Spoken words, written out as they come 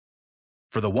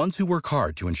For the ones who work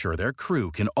hard to ensure their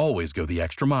crew can always go the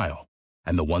extra mile,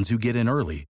 and the ones who get in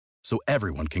early so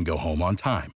everyone can go home on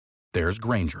time, there's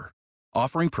Grainger,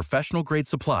 offering professional-grade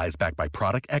supplies backed by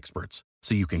product experts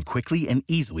so you can quickly and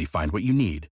easily find what you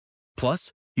need.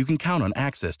 Plus, you can count on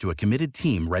access to a committed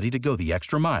team ready to go the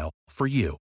extra mile for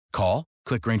you. Call,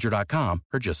 click Grainger.com,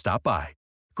 or just stop by.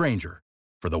 Grainger,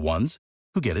 for the ones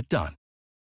who get it done.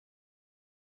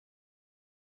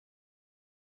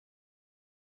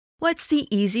 What's the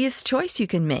easiest choice you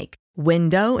can make?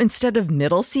 Window instead of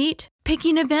middle seat?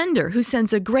 Picking a vendor who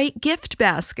sends a great gift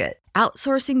basket?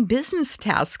 Outsourcing business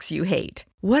tasks you hate?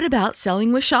 What about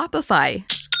selling with Shopify?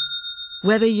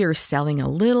 Whether you're selling a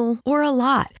little or a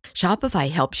lot,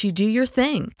 Shopify helps you do your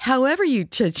thing, however you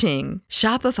cha-ching.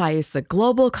 Shopify is the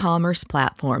global commerce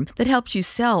platform that helps you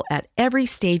sell at every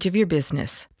stage of your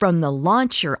business. From the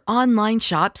launch your online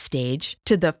shop stage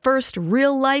to the first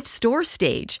real-life store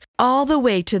stage, all the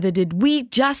way to the did we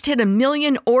just hit 1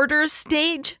 million orders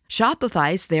stage.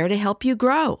 Shopify's there to help you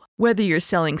grow. Whether you're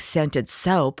selling scented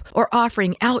soap or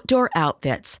offering outdoor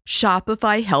outfits,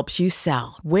 Shopify helps you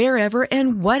sell. Wherever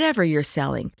and whatever you're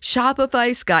selling,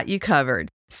 Shopify's got you covered.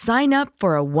 Sign up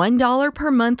for a $1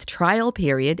 per month trial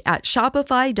period at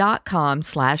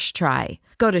shopify.com/try.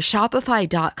 Go to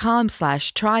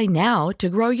shopify.com/try now to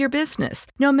grow your business,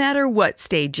 no matter what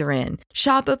stage you're in.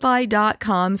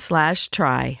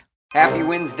 Shopify.com/try. Happy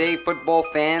Wednesday, football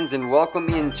fans, and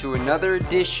welcome into another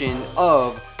edition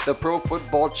of the Pro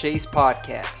Football Chase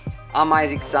podcast. I'm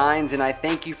Isaac Signs, and I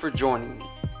thank you for joining me.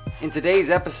 In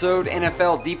today's episode,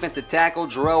 NFL defensive tackle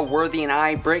Jerrell Worthy and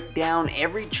I break down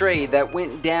every trade that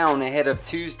went down ahead of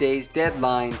Tuesday's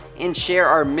deadline and share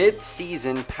our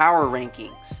mid-season power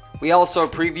rankings. We also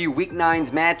preview Week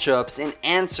 9's matchups and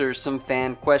answer some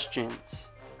fan questions.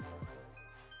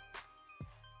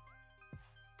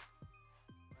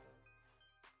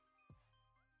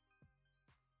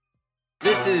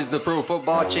 This is the Pro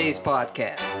Football Chase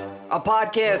podcast, a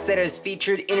podcast that has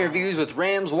featured interviews with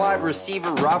Rams wide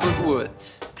receiver Robert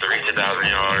Woods. To reach 1,000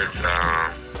 yards, and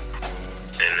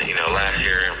last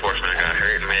year, unfortunately, I got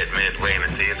hurt midway in the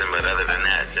season. But other than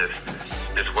that, just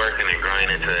working and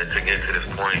grinding to get to this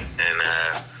point, and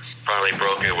finally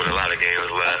broke it with a lot of games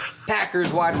left.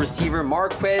 Packers wide receiver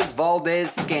Marquez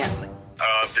Valdes-Scantling.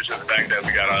 Just the fact that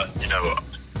we got a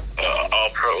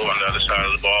all-pro on the other side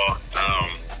of the ball.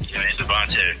 In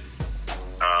Devontae.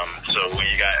 So when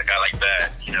you got a guy like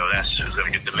that, that's just going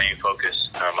to get the main focus.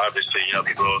 Obviously,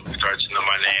 people start to know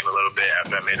my name a little bit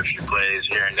after I made a few plays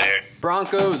here and there.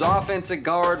 Broncos offensive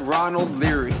guard Ronald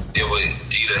Leary. It would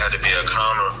either have to be a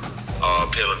counter or a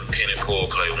pin and pull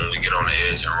play when we get on the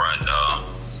edge and run.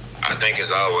 I think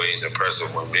it's always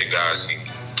impressive when big guys can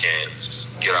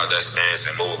get out that stance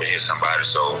and move and hit somebody.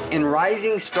 So, and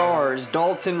rising stars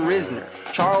Dalton Risner,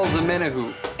 Charles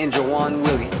Omenihu, and Jawan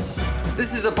Williams.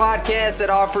 This is a podcast that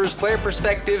offers player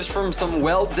perspectives from some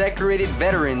well-decorated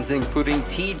veterans, including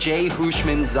T.J.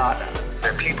 Houshmandzadeh.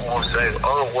 And people will say,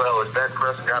 "Oh, well, is Dak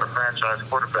Prescott a franchise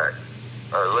quarterback?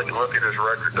 Look at his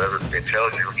record. It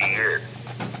tells you he is.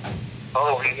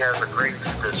 Oh, he has a great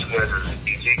because he has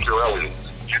Ezekiel Elliott.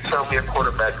 You tell me a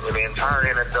quarterback in the entire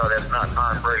NFL that's not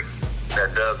Tom Brady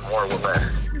that does more with less."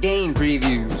 Game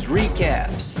previews,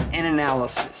 recaps, and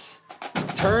analysis.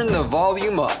 Turn the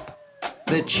volume up.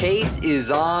 The chase is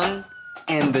on,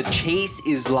 and the chase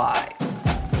is live.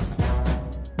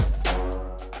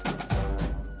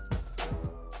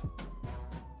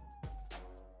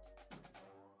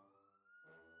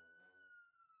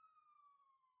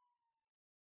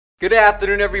 Good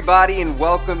afternoon, everybody, and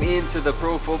welcome into the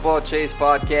Pro Football Chase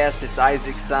podcast. It's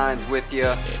Isaac Signs with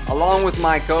you, along with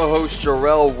my co-host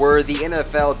Jerrell Worthy,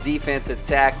 NFL defensive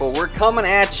tackle. We're coming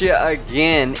at you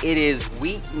again. It is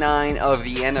Week 9 of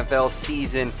the NFL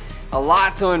season. A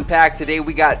lot to unpack today.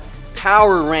 We got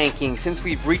power rankings. Since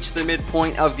we've reached the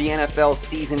midpoint of the NFL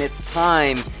season, it's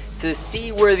time to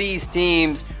see where these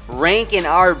teams rank in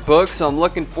our book. So I'm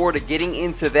looking forward to getting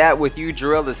into that with you,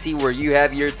 Jerrell, to see where you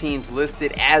have your teams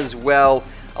listed as well.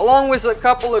 Along with a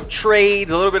couple of trades,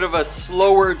 a little bit of a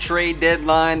slower trade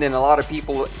deadline than a lot of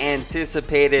people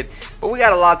anticipated. But we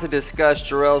got a lot to discuss,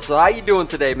 Jerrell. So how you doing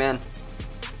today, man?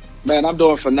 Man, I'm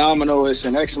doing phenomenal. It's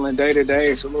an excellent day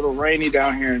today. It's a little rainy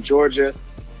down here in Georgia.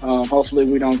 Hopefully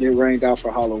we don't get rained out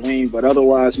for Halloween. But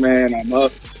otherwise, man, I'm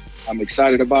up. I'm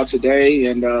excited about today,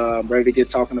 and I'm ready to get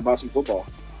talking about some football.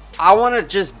 I want to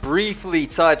just briefly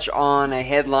touch on a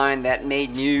headline that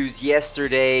made news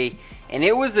yesterday, and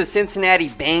it was the Cincinnati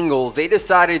Bengals. They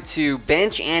decided to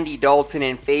bench Andy Dalton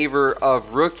in favor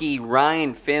of rookie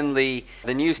Ryan Finley.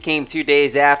 The news came 2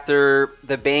 days after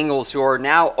the Bengals, who are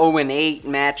now 0-8,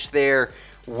 matched their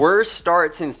worst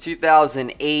start since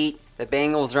 2008. The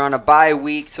Bengals are on a bye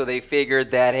week, so they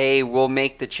figured that, hey, we'll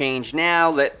make the change now.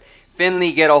 Let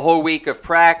Finley get a whole week of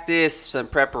practice, some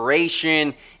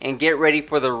preparation, and get ready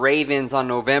for the Ravens on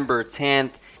November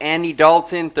 10th. Andy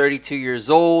Dalton, 32 years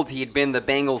old. He had been the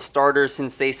Bengals starter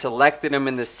since they selected him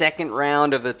in the second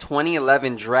round of the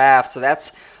 2011 draft. So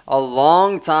that's a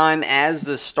long time as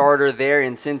the starter there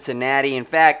in Cincinnati. In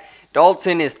fact,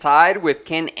 Dalton is tied with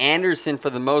Ken Anderson for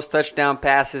the most touchdown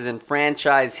passes in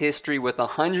franchise history with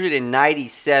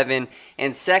 197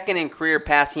 and second in career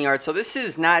passing yards. So this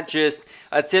is not just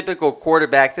a typical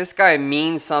quarterback. This guy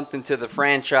means something to the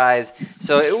franchise.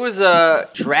 So it was a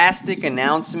drastic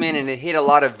announcement, and it hit a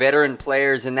lot of veteran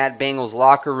players in that Bengals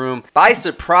locker room by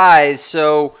surprise.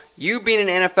 So you being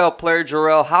an NFL player,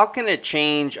 Jarrell, how can a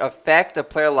change affect a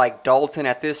player like Dalton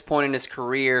at this point in his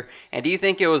career? And do you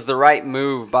think it was the right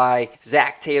move by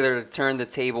Zach Taylor to turn the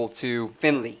table to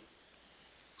Finley?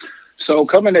 So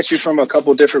coming at you from a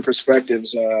couple different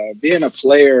perspectives, being a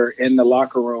player in the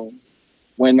locker room,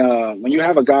 when you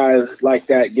have a guy like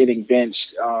that getting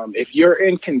benched, if you're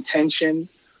in contention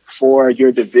for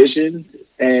your division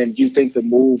and you think the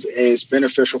move is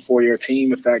beneficial for your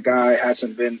team, if that guy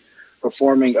hasn't been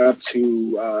performing up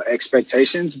to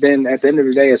expectations, then at the end of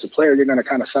the day, as a player, you're going to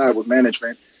kind of side with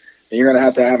management, and you're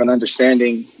going to have an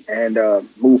understanding and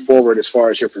move forward as far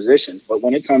as your position. But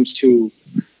when it comes to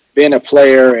being a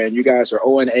player and you guys are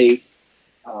 0-8,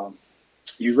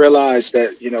 you realize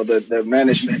that the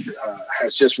management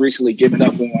has just recently given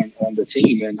up on the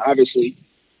team, and obviously,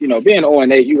 being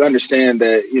 0-8, you understand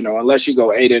that unless you go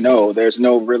 8-0, there's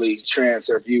no really chance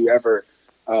of you ever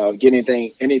get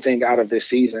anything out of this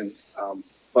season.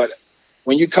 But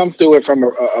when you come through it from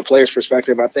a player's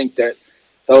perspective, I think that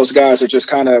those guys are just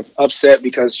kind of upset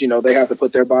because, they have to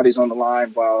put their bodies on the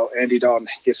line while Andy Dalton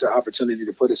gets the opportunity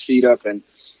to put his feet up and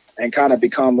kind of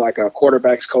become like a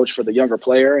quarterback's coach for the younger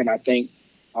player. And I think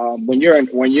when you're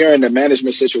in a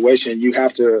management situation, you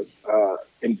have to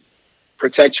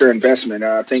protect your investment.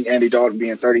 I think Andy Dalton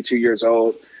being 32 years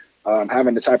old,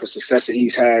 having the type of success that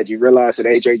he's had, you realize that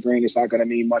A.J. Green is not going to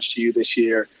mean much to you this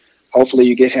year. Hopefully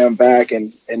you get him back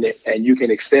and you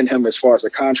can extend him as far as the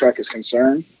contract is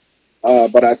concerned.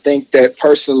 But I think that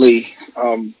personally,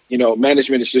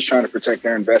 management is just trying to protect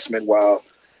their investment while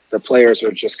the players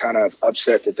are just kind of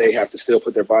upset that they have to still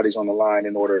put their bodies on the line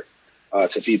in order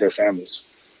to feed their families.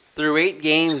 Through 8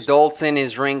 games, Dalton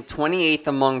is ranked 28th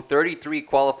among 33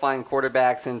 qualifying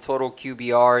quarterbacks in total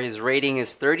QBR. His rating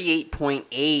is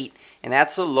 38.8, and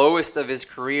that's the lowest of his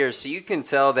career. So you can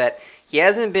tell that he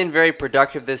hasn't been very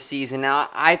productive this season. Now,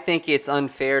 I think it's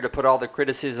unfair to put all the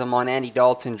criticism on Andy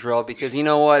Dalton, Drill, because you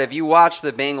know what? If you watch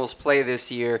the Bengals play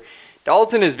this year,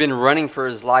 Dalton has been running for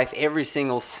his life every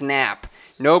single snap.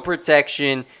 No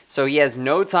protection, so he has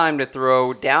no time to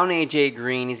throw. Down A.J.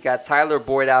 Green, he's got Tyler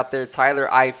Boyd out there, Tyler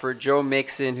Eifert, Joe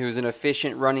Mixon, who's an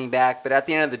efficient running back. But at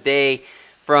the end of the day,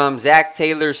 from Zach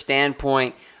Taylor's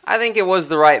standpoint, I think it was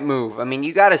the right move. I mean,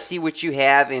 you got to see what you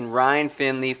have in Ryan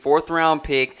Finley, 4th-round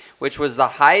pick, which was the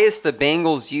highest the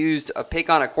Bengals used a pick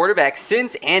on a quarterback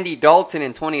since Andy Dalton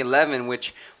in 2011,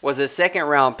 which was a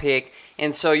 2nd-round pick.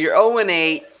 And so you're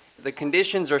 0-8. The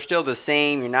conditions are still the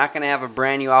same. You're not going to have a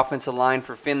brand new offensive line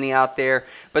for Finley out there.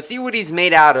 But see what he's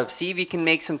made out of. See if he can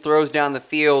make some throws down the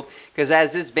field. Because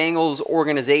as this Bengals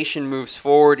organization moves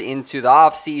forward into the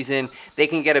offseason, they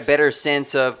can get a better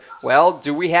sense of, well,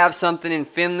 do we have something in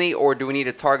Finley or do we need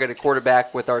to target a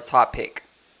quarterback with our top pick?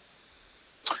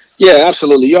 Yeah,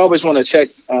 absolutely. You always want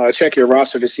to check your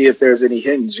roster to see if there's any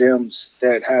hidden gems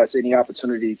that has any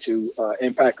opportunity to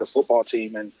impact a football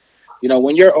team. And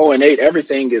when you're 0-8,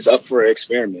 everything is up for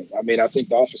experiment. I mean, I think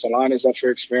the offensive line is up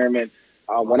for experiment.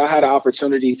 When I had an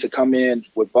opportunity to come in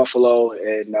with Buffalo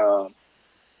and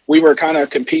we were kind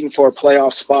of competing for a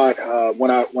playoff spot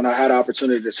when I had an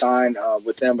opportunity to sign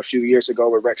with them a few years ago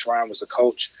where Rex Ryan was the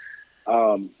coach.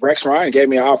 Rex Ryan gave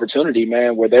me an opportunity,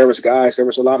 man, where there was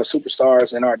a lot of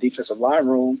superstars in our defensive line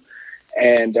room,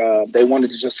 and they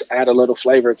wanted to just add a little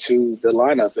flavor to the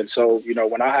lineup. And so,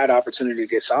 when I had an opportunity to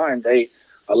get signed, they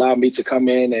allowed me to come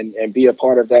in and be a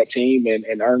part of that team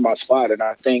and earn my spot. And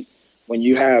I think when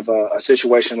you have a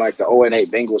situation like the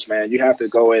 0-8 Bengals, man, you have to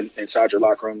go inside your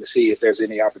locker room to see if there's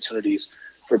any opportunities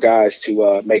for guys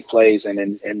to make plays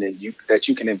and that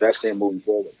you can invest in moving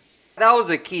forward. That was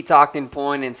a key talking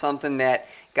point and something that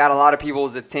got a lot of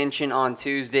people's attention on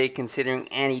Tuesday, considering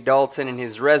Andy Dalton and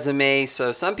his resume.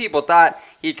 So some people thought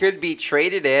he could be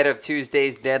traded ahead of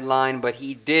Tuesday's deadline, but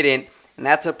he didn't. And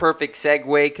that's a perfect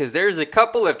segue because there's a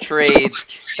couple of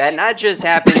trades that not just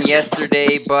happened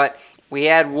yesterday, but we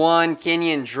had one,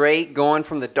 Kenyon Drake, going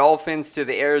from the Dolphins to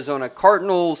the Arizona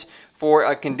Cardinals for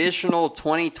a conditional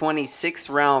 2026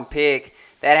 round pick.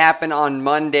 That happened on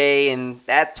Monday, and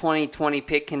that 2020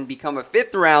 pick can become a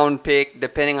 5th round pick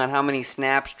depending on how many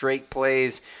snaps Drake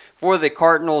plays for the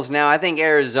Cardinals. Now, I think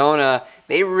Arizona,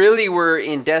 they really were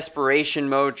in desperation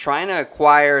mode trying to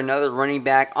acquire another running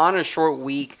back on a short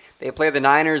week. They play the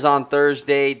Niners on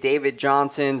Thursday. David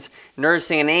Johnson's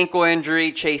nursing an ankle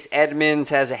injury. Chase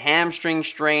Edmonds has a hamstring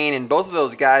strain, and both of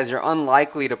those guys are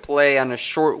unlikely to play on a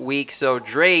short week. So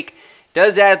Drake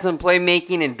does add some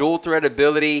playmaking and dual threat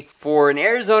ability for an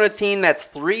Arizona team that's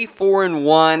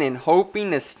 3-4-1 and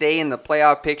hoping to stay in the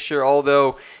playoff picture,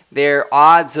 although their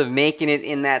odds of making it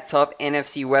in that tough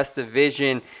NFC West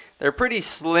division, they're pretty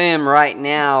slim right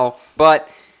now. But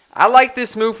I like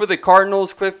this move for the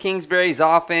Cardinals. Cliff Kingsbury's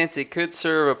offense, it could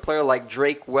serve a player like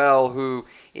Drake well, who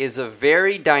is a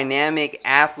very dynamic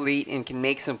athlete and can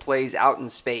make some plays out in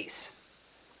space.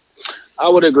 I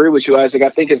would agree with you, Isaac. I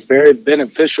think it's very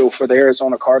beneficial for the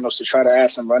Arizona Cardinals to try to add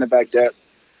some running back depth.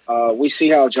 We see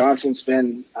how Johnson's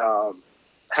been,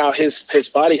 how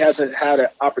his body hasn't had an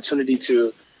opportunity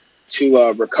to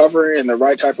recover in the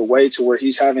right type of way to where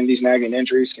he's having these nagging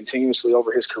injuries continuously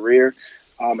over his career.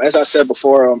 As I said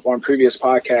before on previous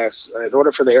podcasts, in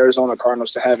order for the Arizona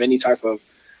Cardinals to have any type of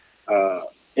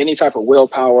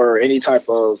willpower or any type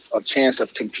of chance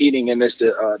of competing in this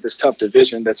tough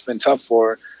division that's been tough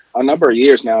for a number of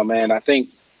years now, man, I think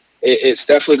it's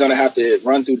definitely going to have to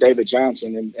run through David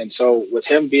Johnson. And so with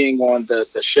him being on the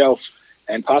shelf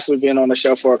and possibly being on the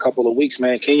shelf for a couple of weeks,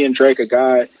 man, Kenyon Drake, a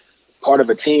guy, part of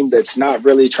a team that's not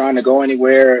really trying to go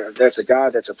anywhere, that's a guy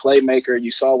that's a playmaker.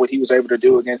 You saw what he was able to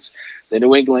do against the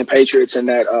New England Patriots in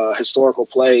that historical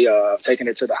play, taking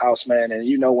it to the house, man. And,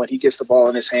 when he gets the ball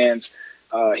in his hands,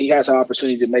 he has an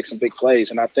opportunity to make some big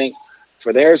plays. And I think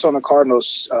for the Arizona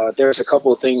Cardinals, there's a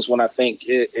couple of things when I think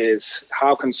it is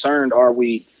how concerned are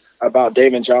we about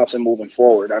David Johnson moving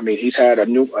forward. I mean, he's had a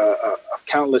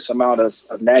countless amount of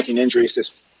nagging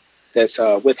injuries that's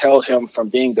withheld him from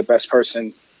being the best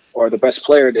person or the best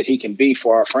player that he can be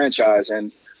for our franchise.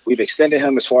 And we've extended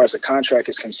him as far as the contract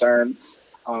is concerned.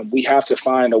 We have to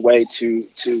find a way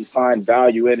to find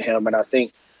value in him. And I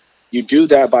think you do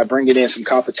that by bringing in some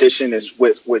competition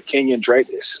with Kenyon Drake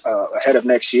ahead of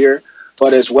next year,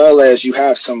 but as well as you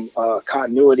have some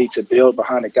continuity to build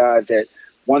behind a guy that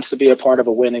wants to be a part of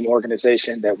a winning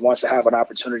organization, that wants to have an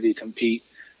opportunity to compete.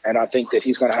 And I think that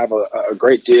he's going to have a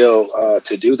great deal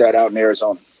to do that out in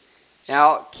Arizona.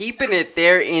 Now, keeping it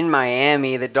there in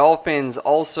Miami, the Dolphins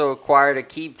also acquired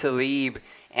Aqib Talib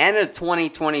and a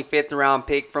 2020 5th-round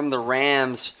pick from the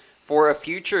Rams for a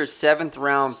future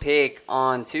 7th-round pick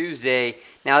on Tuesday.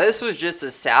 Now, this was just a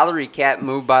salary cap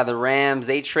move by the Rams.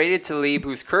 They traded Talib,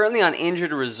 who's currently on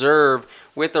injured reserve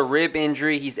with a rib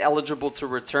injury. He's eligible to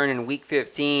return in Week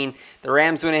 15. The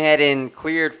Rams went ahead and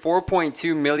cleared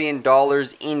 $4.2 million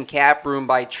in cap room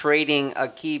by trading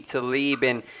Aqib Talib,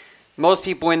 and most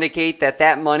people indicate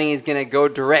that money is going to go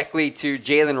directly to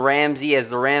Jalen Ramsey as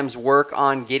the Rams work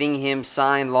on getting him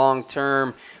signed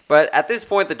long-term. But at this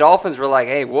point, the Dolphins were like,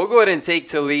 hey, we'll go ahead and take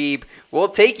Talib. We'll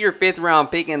take your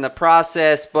 5th-round pick in the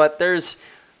process. But there's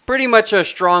pretty much a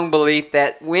strong belief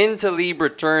that when Talib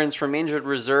returns from injured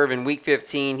reserve in Week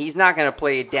 15, he's not going to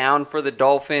play it down for the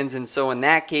Dolphins. And so in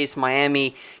that case,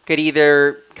 Miami could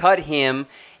either cut him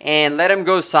and let him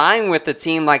go sign with a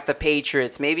team like the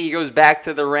Patriots. Maybe he goes back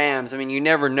to the Rams. I mean, you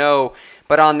never know.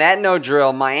 But on that note,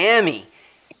 Drill, Miami,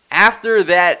 after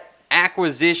that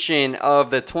acquisition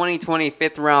of the 2020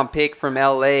 5th-round pick from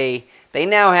LA, they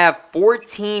now have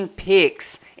 14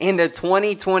 picks in the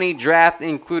 2020 draft,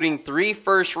 including 3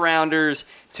 first-rounders,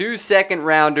 2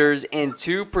 second-rounders, and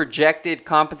 2 projected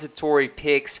compensatory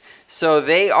picks. So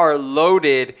they are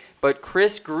loaded, but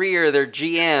Chris Grier, their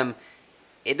GM,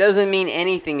 it doesn't mean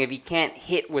anything if he can't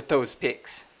hit with those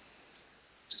picks.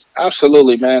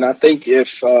 Absolutely, man. I think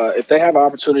if they have an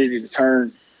opportunity to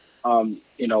turn,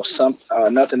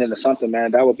 nothing into something, man,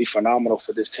 that would be phenomenal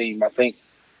for this team. I think,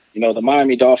 the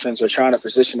Miami Dolphins are trying to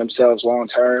position themselves long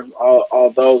term.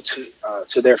 Although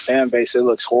to their fan base, it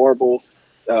looks horrible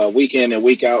week in and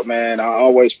week out, man. I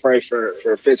always pray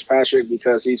for Fitzpatrick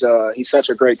because he's such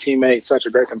a great teammate, such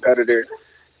a great competitor.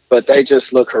 But they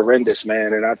just look horrendous,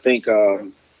 man. And I think,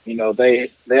 they'll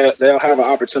have an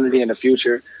opportunity in the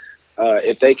future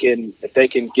if they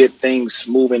can get things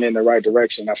moving in the right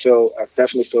direction. I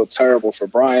definitely feel terrible for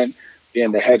Brian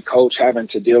being the head coach, having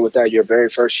to deal with that your very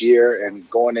first year and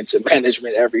going into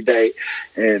management every day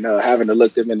and having to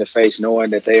look them in the face, knowing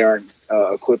that they aren't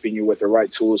equipping you with the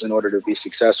right tools in order to be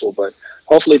successful. But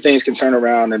hopefully things can turn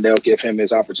around and they'll give him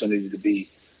his opportunity to be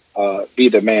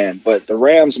the man. But the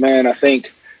Rams, man, I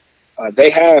think they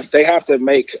have to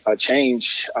make a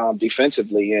change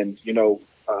defensively. And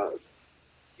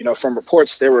from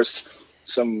reports, there was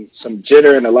some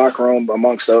jitter in the locker room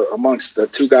amongst the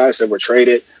two guys that were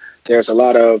traded. There's a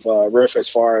lot of riff as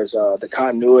far as the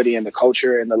continuity and the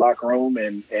culture in the locker room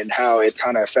and how it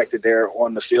kind of affected their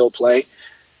on the field play.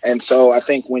 And so I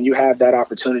think when you have that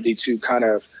opportunity to kind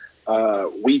of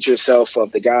weed yourself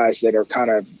of the guys that are kind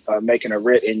of making a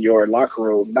writ in your locker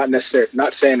room,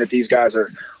 not saying that these guys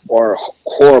are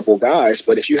horrible guys,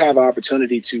 but if you have an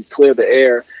opportunity to clear the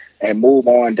air and move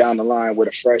on down the line with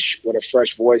a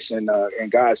fresh voice and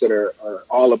guys that are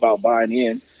all about buying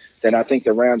in, then I think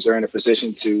the Rams are in a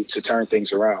position to turn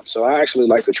things around. So I actually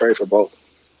like the trade for both.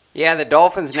 Yeah, the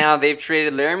Dolphins now, they've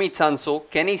traded Laramie Tunsil,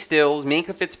 Kenny Stills,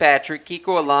 Minkah Fitzpatrick,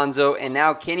 Kiko Alonso, and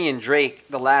now Kenyon Drake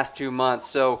the last 2 months.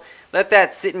 So let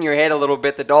that sit in your head a little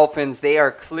bit. The Dolphins, they are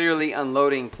clearly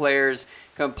unloading players,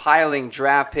 compiling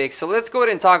draft picks. So let's go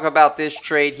ahead and talk about this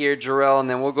trade here, Jarrell, and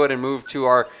then we'll go ahead and move to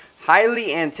our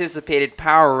highly anticipated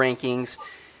power rankings.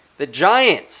 The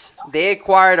Giants, they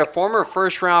acquired a former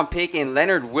first-round pick in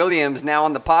Leonard Williams. Now,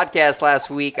 on the podcast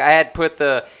last week, I had put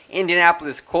the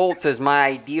Indianapolis Colts as my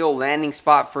ideal landing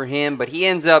spot for him, but he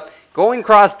ends up going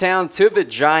cross town to the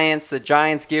Giants. The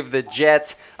Giants give the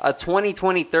Jets a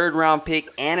 2020 third-round pick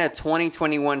and a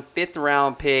 2021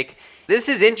 fifth-round pick. This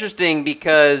is interesting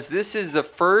because this is the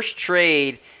first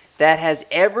trade that has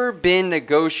ever been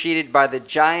negotiated by the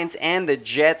Giants and the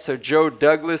Jets. So Joe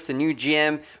Douglas, the new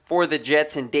GM for the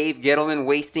Jets, and Dave Gettleman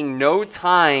wasting no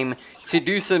time to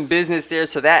do some business there.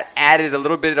 So that added a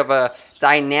little bit of a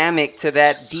dynamic to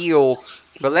that deal.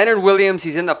 But Leonard Williams,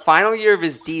 he's in the final year of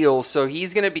his deal, so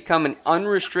he's going to become an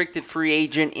unrestricted free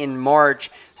agent in March.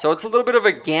 So it's a little bit of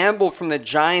a gamble from the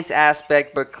Giants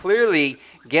aspect, but clearly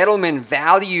Gettleman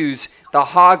values the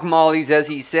hog mollies, as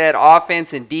he said,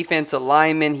 offense and defense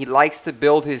alignment. He likes to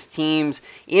build his teams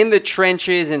in the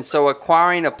trenches, and so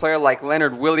acquiring a player like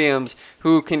Leonard Williams,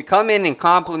 who can come in and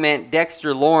complement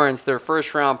Dexter Lawrence, their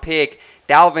first-round pick,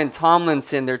 Dalvin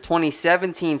Tomlinson, their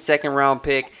 2017 second-round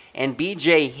pick, and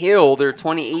B.J. Hill, their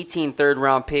 2018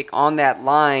 third-round pick on that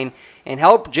line, and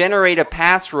help generate a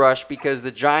pass rush because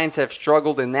the Giants have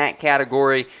struggled in that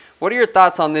category. What are your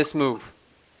thoughts on this move?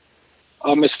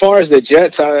 As far as the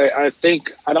Jets, I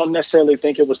don't necessarily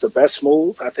think it was the best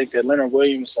move. I think that Leonard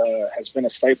Williams has been a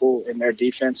staple in their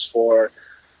defense for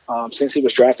since he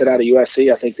was drafted out of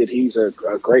USC. I think that he's a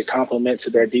great complement to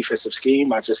their defensive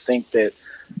scheme. I just think that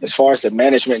as far as the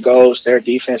management goes, their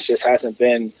defense just hasn't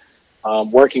been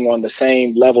working on the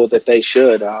same level that they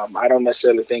should. I don't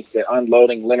necessarily think that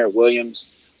unloading Leonard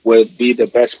Williams would be the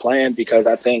best plan because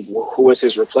I think who is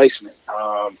his replacement?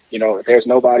 There's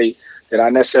nobody that I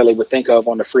necessarily would think of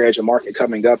on the free agent market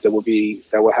coming up that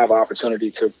will have an opportunity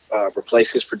to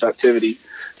replace his productivity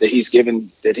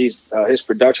his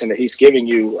production that he's giving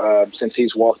you since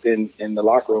he's walked in the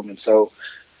locker room. And so,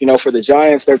 for the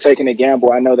Giants, they're taking a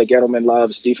gamble. I know that Gettleman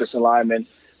loves defensive linemen,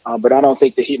 but I don't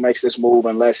think that he makes this move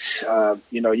unless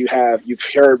you've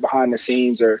heard behind the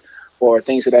scenes or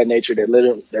things of that nature that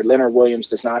Leonard Williams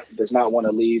does not want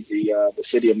to leave the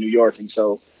city of New York. And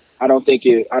so I don't think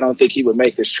he would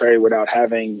make this trade without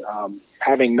having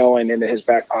knowing in his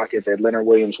back pocket that Leonard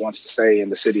Williams wants to stay in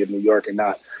the city of New York and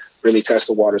not really test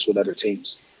the waters with other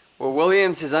teams. Well,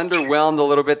 Williams has underwhelmed a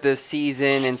little bit this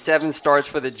season. In 7 starts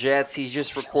for the Jets, he's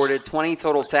just recorded 20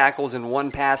 total tackles and 1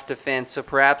 pass defense, so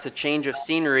perhaps a change of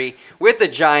scenery with the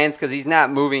Giants, because he's not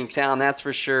moving town, that's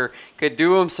for sure, could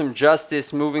do him some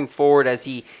justice moving forward as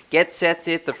he gets set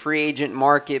to hit the free agent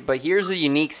market. But here's a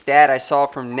unique stat I saw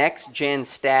from Next Gen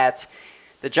Stats.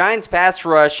 The Giants' pass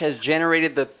rush has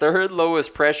generated the 3rd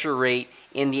lowest pressure rate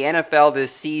in the NFL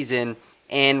this season,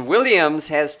 and Williams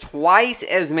has twice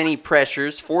as many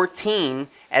pressures, 14,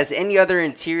 as any other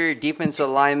interior defensive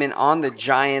lineman on the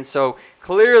Giants. So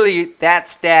clearly that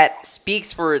stat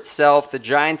speaks for itself. The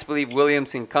Giants believe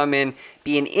Williams can come in,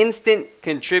 be an instant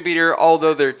contributor,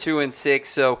 although they're 2-6.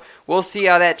 So we'll see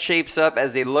how that shapes up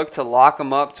as they look to lock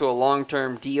him up to a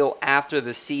long-term deal after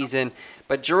the season.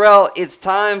 But Jarrell, it's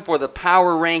time for the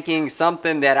power rankings,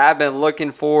 something that I've been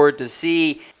looking forward to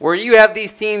see. Where you have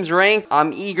these teams ranked,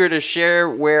 I'm eager to share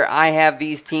where I have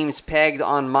these teams pegged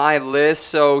on my list.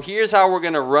 So here's how we're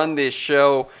going to run this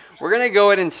show. We're going to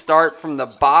go ahead and start from the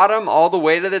bottom all the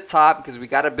way to the top because we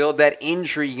got to build that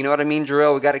intrigue. You know what I mean,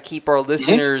 Jarrell? We got to keep our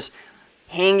listeners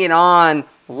hanging on,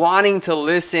 wanting to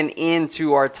listen in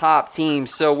to our top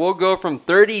teams. So we'll go from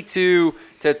 32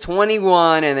 to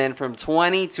 21, and then from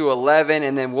 20 to 11,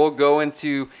 and then we'll go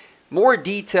into more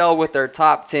detail with our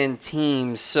top 10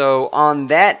 teams. So on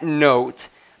that note,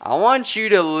 I want you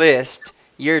to list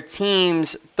your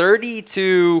teams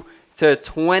 32 to to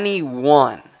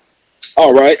 21.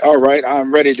 All right.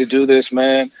 I'm ready to do this,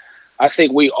 man. I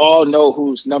think we all know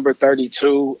who's number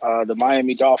 32, the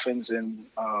Miami Dolphins, and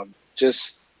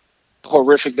just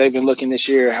horrific they've been looking this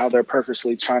year, how they're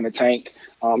purposely trying to tank.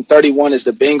 31 is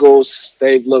the Bengals.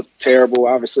 They've looked terrible,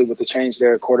 obviously, with the change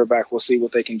there at quarterback. We'll see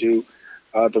what they can do.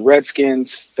 The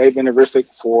Redskins, they've been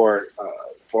horrific for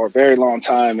a very long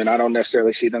time, and I don't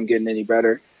necessarily see them getting any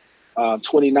better.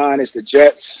 29 is the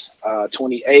Jets.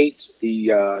 28,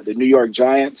 the New York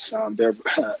Giants.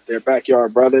 They're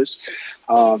backyard brothers.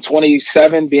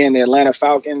 27 being the Atlanta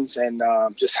Falcons, and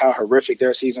just how horrific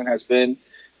their season has been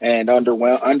and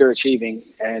underachieving,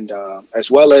 and as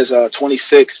well as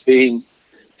 26 being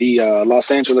the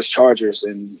Los Angeles Chargers,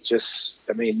 and just,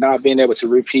 I mean, not being able to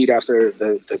repeat after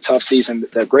the tough season,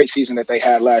 the great season that they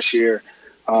had last year,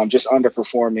 just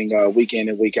underperforming week in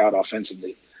and week out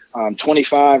offensively.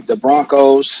 25, the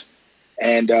Broncos,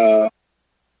 and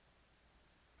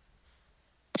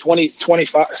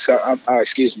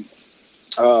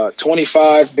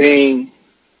 25 being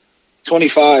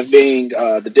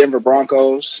the Denver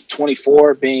Broncos,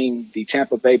 24 being the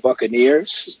Tampa Bay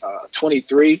Buccaneers,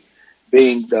 23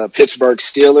 being the Pittsburgh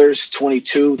Steelers,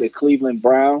 22 the Cleveland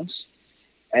Browns,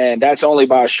 and that's only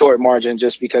by a short margin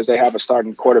just because they have a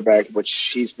starting quarterback, which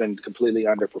he's been completely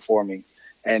underperforming.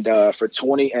 And for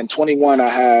 20 and 21, I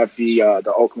have the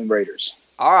Oakland Raiders.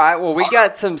 All right, well, we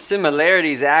got some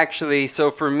similarities, actually. So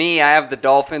for me, I have the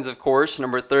Dolphins, of course,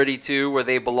 number 32, where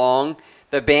they belong.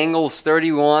 The Bengals,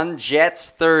 31. Jets,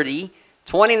 30.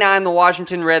 29, the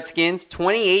Washington Redskins.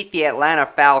 28, the Atlanta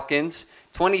Falcons.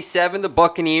 27, the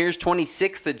Buccaneers.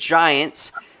 26, the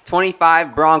Giants.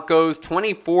 25, Broncos.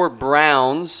 24,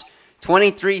 Browns.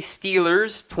 23,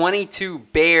 Steelers. 22,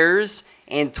 Bears.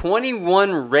 And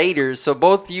 21 Raiders. So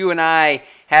both you and I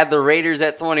had the Raiders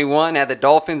at 21, had the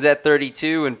Dolphins at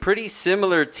 32, and pretty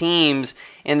similar teams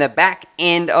in the back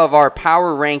end of our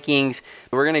power rankings.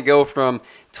 We're going to go from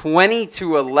 20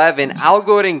 to 11. I'll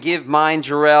go ahead and give mine,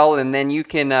 Jarrell, and then you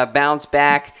can bounce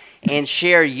back and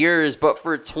share yours. But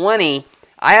for 20,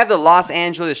 I have the Los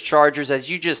Angeles Chargers. As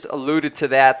you just alluded to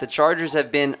that, the Chargers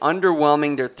have been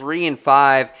underwhelming. They're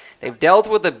 3-5. They've dealt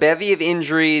with a bevy of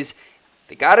injuries.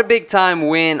 They got a big-time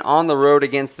win on the road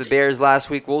against the Bears last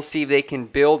week. We'll see if they can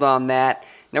build on that.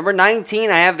 Number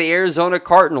 19, I have the Arizona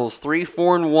Cardinals,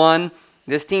 3-4-1.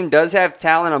 This team does have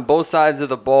talent on both sides of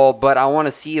the ball, but I want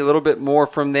to see a little bit more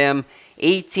from them.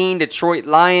 18, Detroit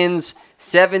Lions.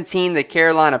 17, the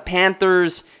Carolina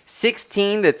Panthers.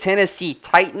 16, the Tennessee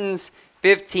Titans.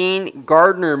 15,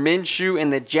 Gardner Minshew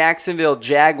and the Jacksonville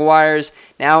Jaguars.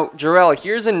 Now, Jarrell,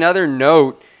 here's another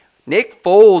note. Nick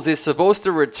Foles is supposed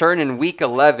to return in Week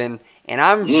 11, and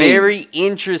I'm very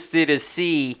interested to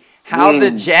see how the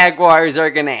Jaguars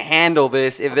are going to handle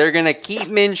this, if they're going to keep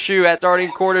Minshew at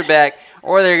starting quarterback,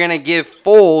 or they're going to give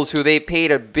Foles, who they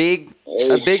paid a big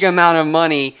amount of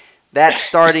money, that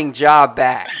starting job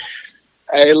back.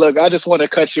 Hey, look, I just want to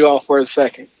cut you off for a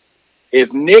second.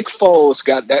 If Nick Foles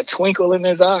got that twinkle in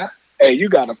his eye, hey, you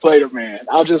got to play the man.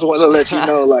 I just want to let you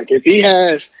know, like, if he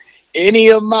has any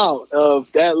amount of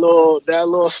that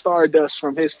little stardust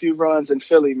from his few runs in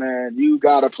Philly, man, you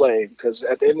gotta play him, because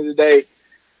at the end of the day,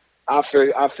 I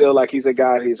feel like he's a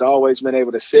guy who's always been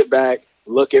able to sit back,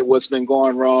 look at what's been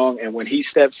going wrong, and when he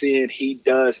steps in, he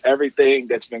does everything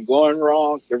that's been going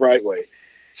wrong the right way.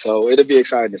 So it'll be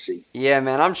exciting to see. Yeah,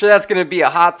 man, I'm sure that's going to be a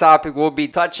hot topic we'll be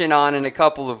touching on in a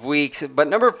couple of weeks. But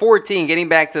number 14, getting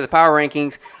back to the power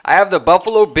rankings, I have the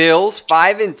Buffalo Bills,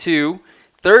 5-2.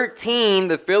 13,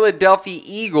 the Philadelphia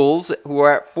Eagles, who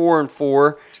are at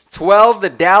 4-4. 12, the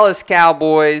Dallas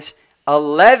Cowboys.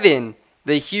 11,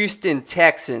 the Houston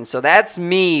Texans. So that's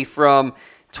me from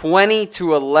 20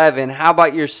 to 11. How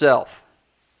about yourself?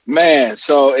 Man,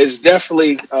 so it's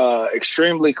definitely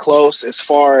extremely close as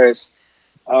far as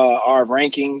our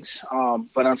rankings.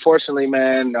 But unfortunately,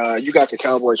 man, you got the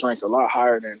Cowboys ranked a lot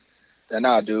higher than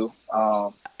I do.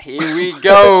 Here we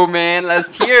go, man.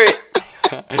 Let's hear it.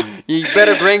 You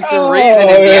better bring some reasoning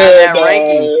behind that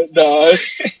ranking.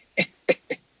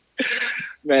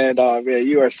 Man,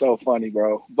 you are so funny,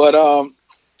 bro. But,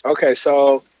 okay,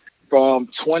 so from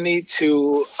 20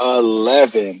 to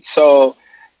 11. So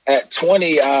at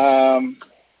 20, at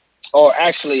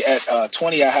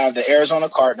 20, I have the Arizona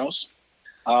Cardinals.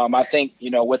 I think,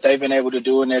 what they've been able to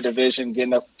do in their division,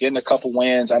 getting a couple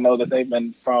wins. I know that they've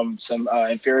been from some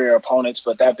inferior opponents,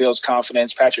 but that builds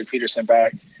confidence. Patrick Peterson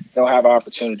back. They'll have an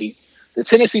opportunity. The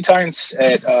Tennessee Titans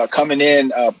coming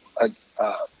in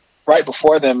right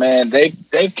before them, man,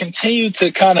 they've continued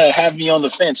to kind of have me on the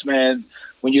fence, man.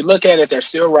 When you look at it, they're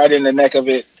still right in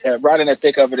the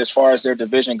thick of it as far as their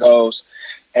division goes.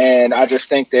 And I just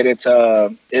think that it's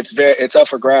up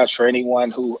for grabs for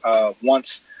anyone who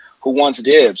wants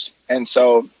dibs. And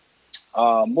so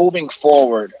moving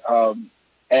forward,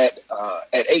 at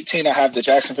 18, I have the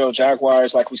Jacksonville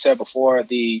Jaguars. Like we said before,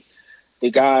 the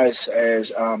guys as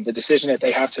the decision that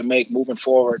they have to make moving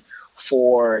forward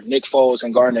for Nick Foles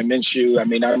and Gardner Minshew. I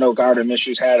mean, I know Gardner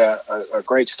Minshew's had a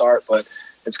great start, but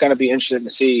it's going to be interesting to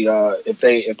see if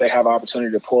they have an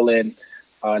opportunity to pull in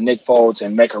Nick Foles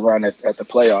and make a run at the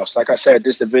playoffs. Like I said,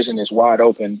 this division is wide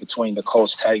open between the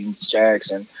Colts, Titans,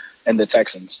 Jags, and the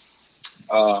Texans.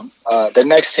 The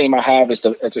next team I have is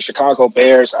the Chicago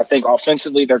Bears. I think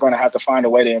offensively they're going to have to find a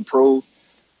way to improve.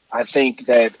 I think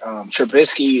that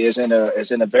Trubisky is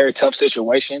in a very tough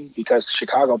situation because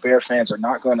Chicago Bear fans are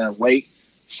not going to wait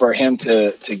for him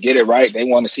to get it right. They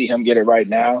want to see him get it right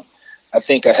now. I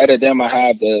think ahead of them I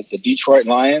have the Detroit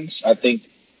Lions. I think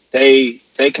they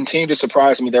continue to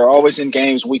surprise me. They're always in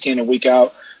games week in and week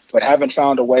out, but haven't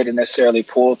found a way to necessarily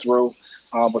pull through.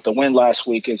 But the win last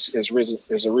week is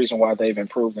a reason why they've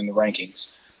improved in the rankings.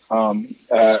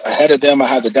 Ahead of them, I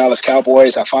have the Dallas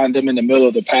Cowboys. I find them in the middle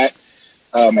of the pack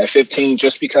at 15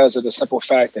 just because of the simple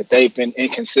fact that they've been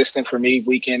inconsistent for me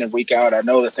week in and week out. I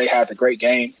know that they had the great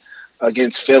game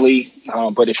against Philly,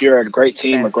 but if you're a great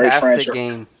team, Fantastic a great franchise.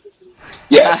 Game.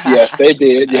 Yes, they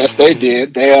did. Yes, they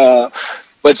did.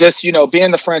 But just,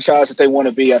 being the franchise that they want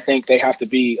to be, I think they have to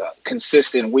be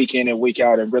consistent week in and week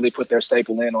out and really put their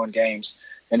staple in on games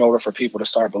in order for people to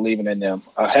start believing in them.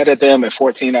 Ahead of them at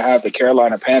 14, I have the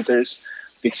Carolina Panthers,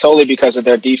 solely because of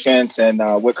their defense and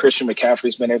what Christian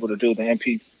McCaffrey's been able to do, the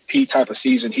MVP type of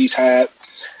season he's had.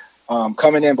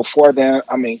 Coming in before them,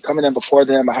 I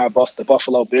have the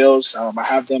Buffalo Bills. I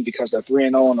have them because they're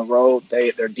 3-0 on the road.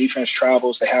 Their defense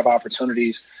travels. They have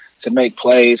opportunities to make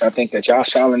plays. I think that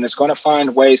Josh Allen is going to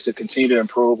find ways to continue to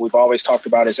improve. We've always talked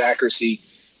about his accuracy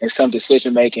and some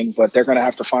decision making, but they're going to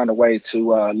have to find a way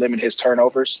to limit his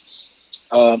turnovers.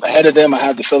 Ahead of them, I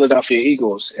have the Philadelphia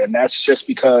Eagles, and that's just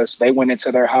because they went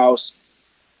into their house,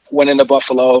 went into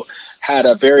Buffalo, had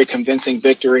a very convincing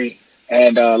victory.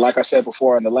 And like I said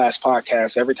before in the last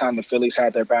podcast, every time the Phillies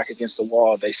had their back against the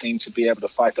wall, they seem to be able to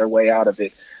fight their way out of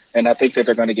it. And I think that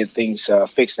they're going to get things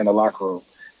fixed in the locker room.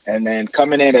 And then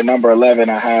coming in at number 11,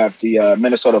 I have the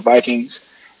Minnesota Vikings.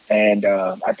 And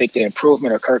I think the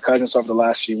improvement of Kirk Cousins over the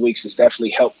last few weeks has definitely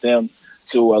helped them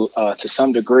to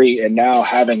some degree. And now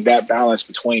having that balance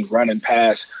between run and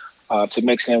pass to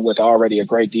mix in with already a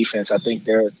great defense, I think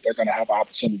they're going to have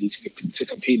opportunities to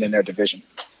compete in their division.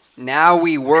 Now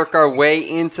we work our way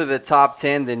into the top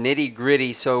 10, the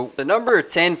nitty-gritty. So the number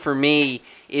 10 for me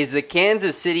is the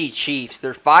Kansas City Chiefs.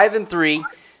 They're 5-3.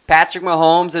 Patrick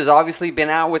Mahomes has obviously been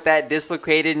out with that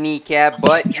dislocated kneecap,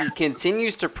 but he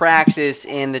continues to practice,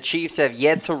 and the Chiefs have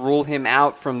yet to rule him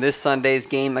out from this Sunday's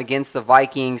game against the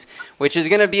Vikings, which is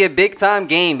going to be a big-time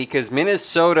game because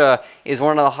Minnesota is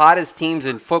one of the hottest teams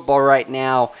in football right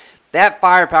now. That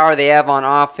firepower they have on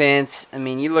offense, I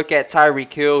mean, you look at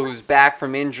Tyreek Hill, who's back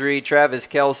from injury, Travis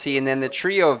Kelce, and then the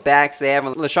trio of backs they have,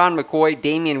 LaShawn McCoy,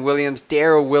 Damian Williams,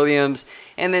 Darrell Williams,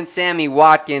 and then Sammy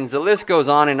Watkins. The list goes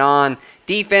on and on.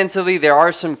 Defensively, there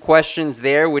are some questions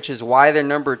there, which is why they're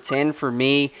number 10 for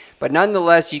me. But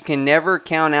nonetheless, you can never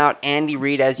count out Andy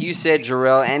Reid. As you said,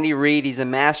 Jarrell, Andy Reid, he's a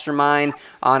mastermind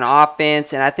on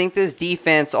offense. And I think this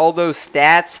defense, all those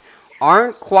stats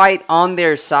aren't quite on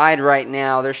their side right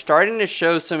now. They're starting to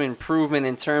show some improvement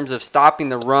in terms of stopping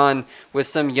the run with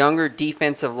some younger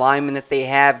defensive linemen that they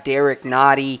have. Derek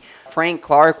Nottie. Frank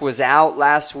Clark was out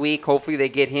last week. Hopefully they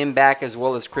get him back as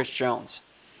well as Chris Jones.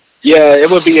 Yeah, it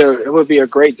would be a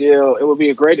great deal. It would be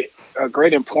a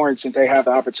great importance if they have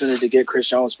the opportunity to get Chris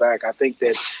Jones back. I think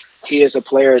that he is a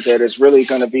player that is really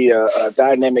going to be a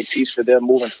dynamic piece for them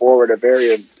moving forward, a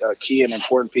very key and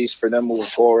important piece for them moving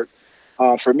forward.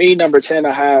 For me, number 10,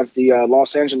 I have the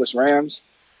Los Angeles Rams.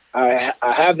 I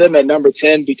have them at number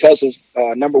 10 because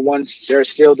of number 1, they're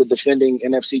still the defending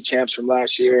NFC champs from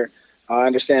last year. I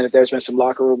understand that there's been some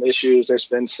locker room issues. There's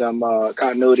been some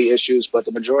continuity issues, but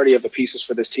the majority of the pieces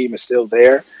for this team is still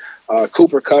there.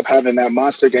 Cooper Kupp having that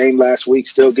monster game last week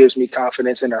still gives me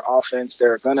confidence in their offense.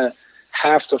 They're going to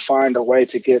have to find a way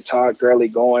to get Todd Gurley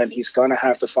going. He's going to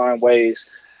have to find ways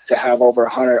to have over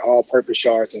 100 all-purpose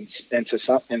yards in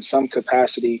some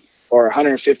capacity, or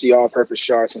 150 all-purpose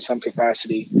yards in some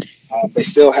capacity. They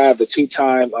still have the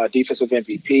 2-time defensive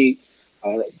MVP.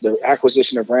 The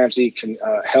acquisition of Ramsey can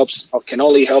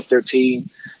only help their team,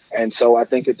 and so I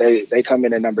think that they come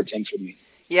in at number 10 for me.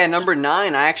 Yeah, number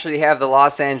 9, I actually have the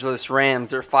Los Angeles Rams.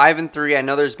 They're 5-3. I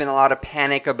know there's been a lot of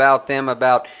panic about them,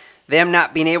 about them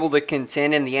not being able to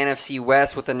contend in the NFC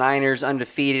West with the Niners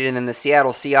undefeated and then the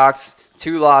Seattle Seahawks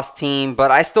 2-loss team.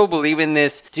 But I still believe in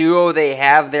this duo they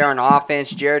have there on offense,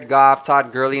 Jared Goff,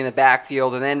 Todd Gurley in the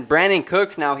backfield, and then Brandon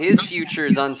Cooks. Now his future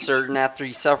is uncertain after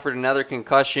he suffered another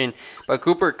concussion, but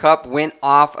Cooper Kupp went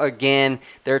off again.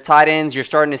 Their tight ends, you're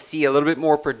starting to see a little bit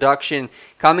more production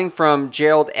coming from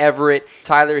Gerald Everett.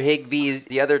 Tyler Higbee is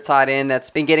the other tight end that's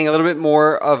been getting a little bit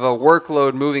more of a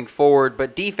workload moving forward.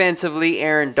 But defensively,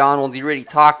 Aaron Donald, you already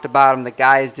talked about him. The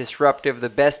guy is disruptive, the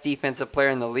best defensive player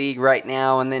in the league right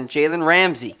now. And then Jalen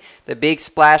Ramsey, the big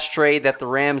splash trade that the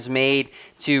Rams made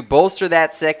to bolster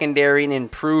that secondary and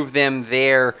improve them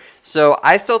there. So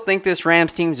I still think this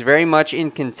Rams team's very much in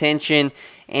contention,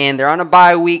 and they're on a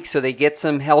bye week, so they get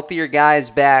some healthier guys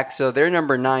back. So they're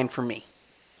number 9 for me.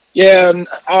 Yeah,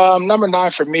 number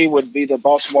 9 for me would be the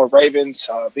Baltimore Ravens.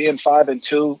 Being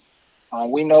 5-2,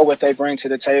 we know what they bring to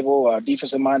the table.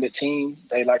 Defensive-minded team.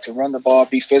 They like to run the ball,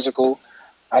 be physical.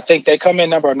 I think they come in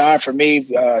number 9 for me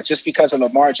just because of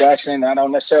Lamar Jackson. I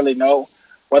don't necessarily know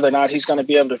whether or not he's going to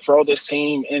be able to throw this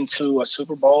team into a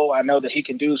Super Bowl. I know that he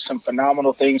can do some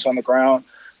phenomenal things on the ground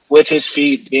with his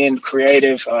feet, being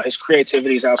creative. His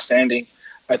creativity is outstanding.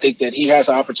 I think that he has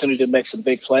an opportunity to make some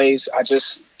big plays.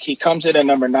 He comes in at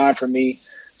number 9 for me,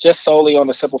 just solely on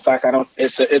the simple fact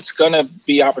it's going to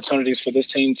be opportunities for this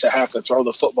team to have to throw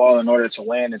the football in order to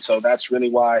win. And so that's really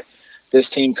why this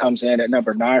team comes in at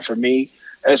number 9 for me,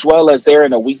 as well as they're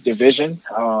in a weak division.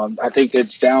 I think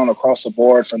it's down across the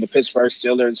board from the Pittsburgh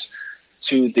Steelers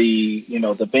to the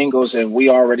Bengals. And we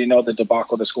already know the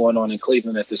debacle that's going on in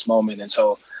Cleveland at this moment. And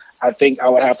so I think they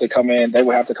would have to come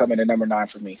in at number 9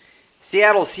 for me.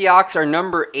 Seattle Seahawks are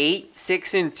number 8,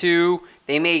 6-2.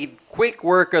 They made quick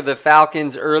work of the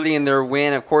Falcons early in their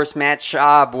win. Of course, Matt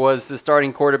Schaub was the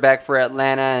starting quarterback for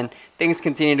Atlanta, and things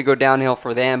continue to go downhill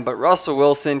for them. But Russell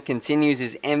Wilson continues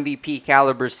his MVP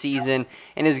caliber season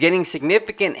and is getting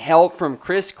significant help from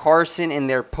Chris Carson and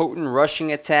their potent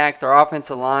rushing attack. Their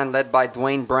offensive line, led by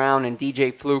Dwayne Brown and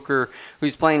DJ Fluker,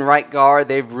 who's playing right guard,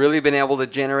 they've really been able to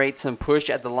generate some push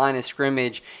at the line of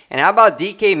scrimmage. And how about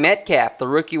DK Metcalf, the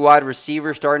rookie wide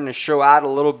receiver, starting to show out a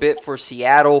little bit for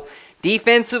Seattle?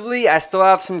 Defensively, I still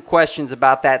have some questions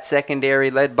about that secondary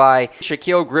led by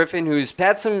Shaquille Griffin, who's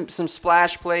had some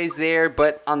splash plays there,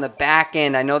 but on the back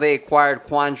end, I know they acquired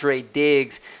Quandre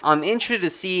Diggs. I'm interested to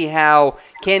see how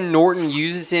Ken Norton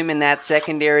uses him in that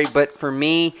secondary, but for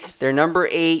me, they're number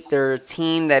 8. They're a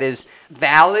team that is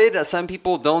valid. Some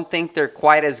people don't think they're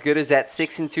quite as good as that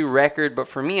 6-2 record, but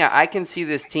for me, I can see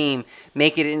this team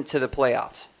make it into the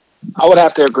playoffs. I would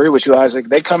have to agree with you, Isaac.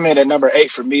 They come in at number 8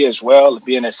 for me as well,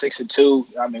 being at 6-2.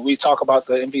 I mean, we talk about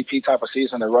the MVP type of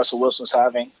season that Russell Wilson's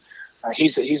having.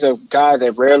 He's a guy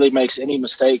that rarely makes any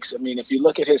mistakes. I mean, if you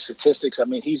look at his statistics, I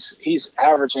mean, he's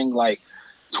averaging like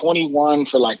 21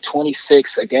 for like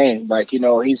 26 a game. Like,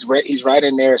 he's right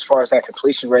in there as far as that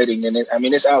completion rating. And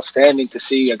it's outstanding to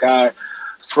see a guy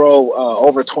throw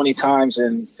over 20 times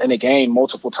in a game,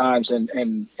 multiple times,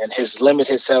 and has limited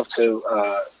himself to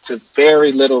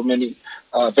very little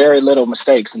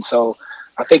mistakes. And so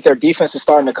I think their defense is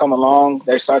starting to come along.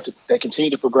 They continue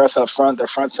to progress up front. Their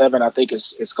front seven, I think,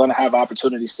 is going to have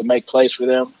opportunities to make plays for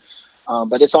them.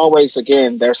 But it's always,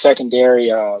 again, their secondary.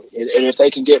 And if they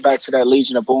can get back to that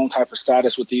Legion of Boom type of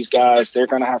status with these guys, they're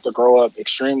going to have to grow up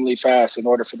extremely fast in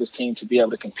order for this team to be able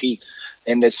to compete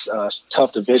in this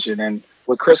tough division. And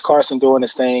with Chris Carson doing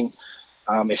his thing,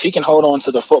 if he can hold on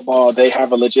to the football, they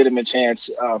have a legitimate chance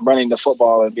running the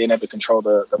football and being able to control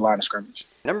the line of scrimmage.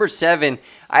 Number 7,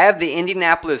 I have the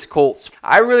Indianapolis Colts.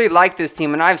 I really like this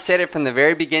team, and I've said it from the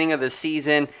very beginning of the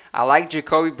season. I like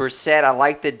Jacoby Brissett. I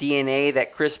like the DNA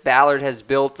that Chris Ballard has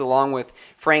built along with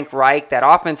Frank Reich. That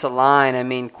offensive line, I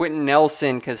mean, Quentin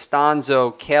Nelson, Costanzo,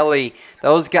 Kelly,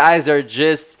 those guys are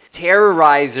just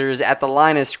terrorizers at the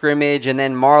line of scrimmage. And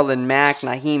then Marlon Mack,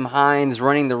 Nyheim Hines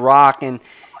running the rock. And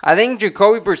I think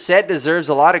Jacoby Brissett deserves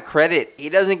a lot of credit. He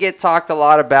doesn't get talked a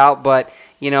lot about, but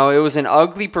it was an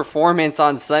ugly performance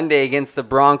on Sunday against the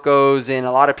Broncos, and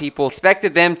a lot of people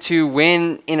expected them to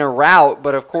win in a rout.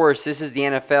 But, of course, this is the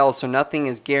NFL, so nothing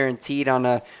is guaranteed on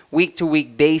a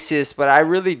week-to-week basis. But I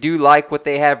really do like what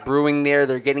they have brewing there.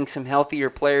 They're getting some healthier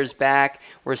players back.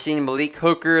 We're seeing Malik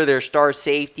Hooker, their star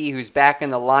safety, who's back in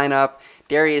the lineup.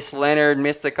 Darius Leonard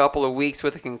missed a couple of weeks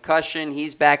with a concussion.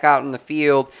 He's back out in the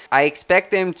field. I expect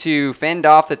them to fend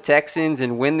off the Texans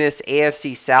and win this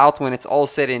AFC South when it's all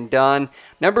said and done.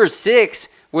 Number 6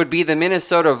 would be the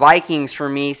Minnesota Vikings for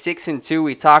me, 6-2.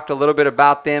 We talked a little bit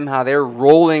about them, how they're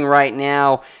rolling right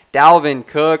now. Dalvin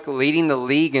Cook leading the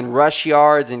league in rush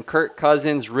yards, and Kirk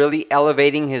Cousins really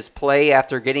elevating his play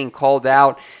after getting called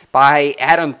out by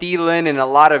Adam Thielen and a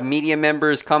lot of media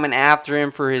members coming after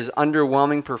him for his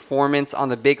underwhelming performance on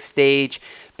the big stage.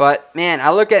 But, man,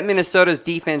 I look at Minnesota's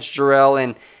defense, Jarrell,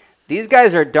 and these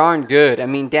guys are darn good. I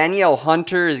mean, Danielle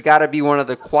Hunter has got to be one of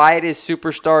the quietest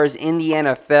superstars in the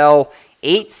NFL.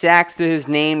 8 sacks to his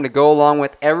name to go along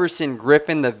with Everson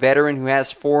Griffin, the veteran, who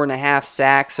has 4.5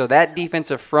 sacks. So that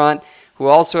defensive front, who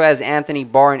also has Anthony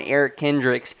Barr and Eric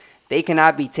Kendricks, they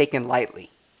cannot be taken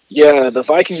lightly. Yeah, the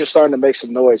Vikings are starting to make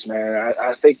some noise, man.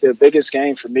 I think the biggest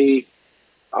game for me,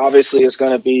 obviously, is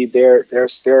going to be their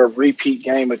repeat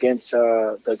game against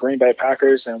the Green Bay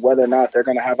Packers, and whether or not they're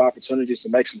going to have opportunities to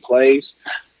make some plays.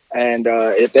 And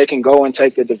if they can go and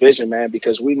take the division, man,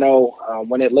 because we know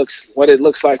what it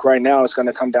looks like right now, it's going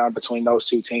to come down between those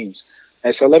two teams.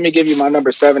 And so let me give you my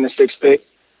number 7 and 6 pick.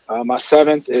 My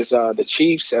 7th is the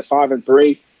Chiefs at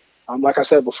 5-3. Like I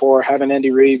said before, having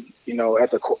Andy Reid,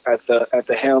 at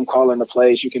the helm calling the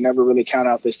plays, you can never really count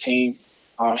out this team.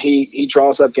 He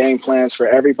draws up game plans for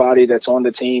everybody that's on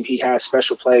the team. He has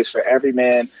special plays for every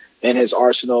man in his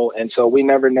arsenal, and so we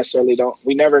never necessarily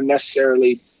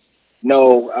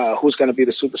know who's going to be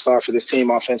the superstar for this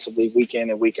team offensively week in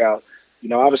and week out.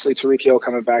 Obviously Tyreek Hill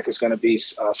coming back is going to be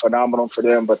phenomenal for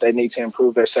them, but they need to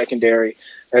improve their secondary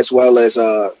as well as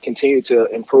continue to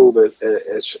improve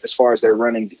as far as their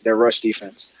rush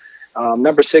defense.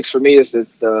 Number 6 for me is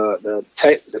the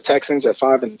Texans at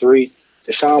 5-3.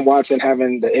 Deshaun Watson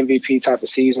having the MVP type of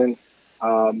season.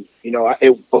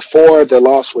 Before the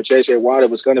loss with J.J. Watt, it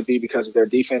was going to be because their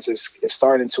defense is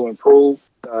starting to improve.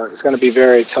 It's going to be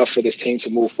very tough for this team to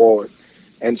move forward.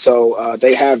 And so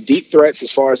they have deep threats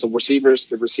as far as the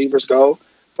receivers go,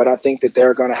 but I think that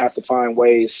they're going to have to find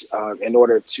ways in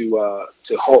order to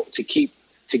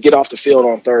get off the field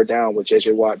on third down with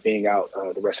J.J. Watt being out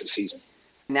the rest of the season.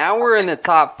 Now we're in the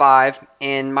top 5,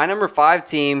 and my number 5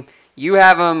 team, you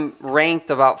have them ranked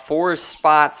about 4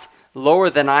 spots lower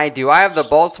than I do. I have the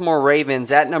Baltimore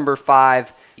Ravens at number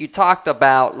 5. You talked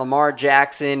about Lamar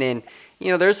Jackson, and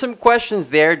there's some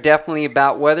questions there definitely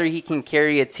about whether he can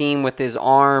carry a team with his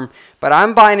arm. But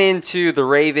I'm buying into the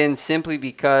Ravens simply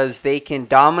because they can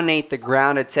dominate the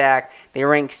ground attack. They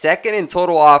rank 2nd in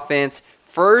total offense,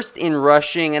 1st in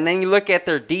rushing, and then you look at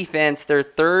their defense, they're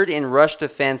 3rd in rush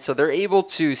defense, so they're able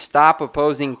to stop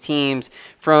opposing teams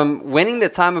from winning the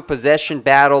time of possession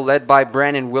battle led by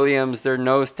Brandon Williams, their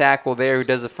nose tackle there, who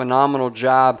does a phenomenal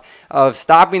job of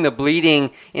stopping the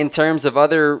bleeding in terms of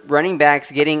other running backs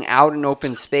getting out in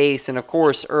open space. And, of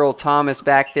course, Earl Thomas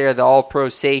back there, the all-pro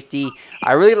safety.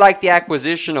 I really like the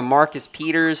acquisition of Marcus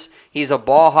Peters. He's a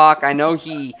ball hawk. I know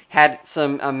he had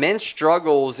some immense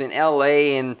struggles in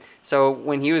L.A., and so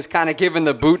when he was kind of given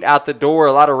the boot out the door,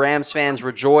 a lot of Rams fans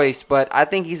rejoiced. But I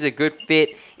think he's a good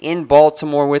fit in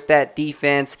Baltimore with that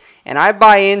defense. And I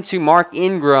buy into Mark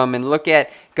Ingram and look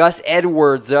at Gus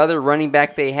Edwards, the other running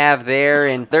back they have there,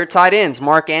 and their tight ends,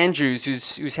 Mark Andrews,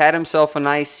 who's had himself a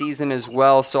nice season as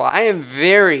well. So I am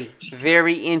very,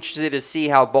 very interested to see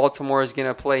how Baltimore is going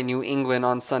to play New England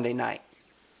on Sunday night.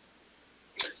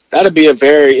 That'll be a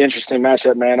very interesting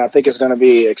matchup, man. I think it's going to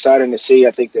be exciting to see.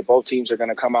 I think that both teams are going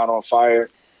to come out on fire.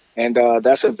 And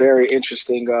that's a very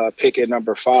interesting pick at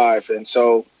number 5. And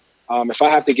so if I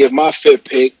have to give my 5th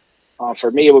pick,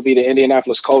 for me, it would be the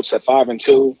Indianapolis Colts at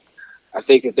 5-2. I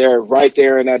think that they're right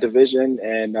there in that division.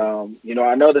 And,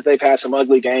 I know that they've had some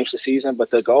ugly games this season,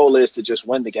 but the goal is to just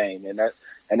win the game. And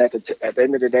at the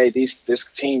end of the day, this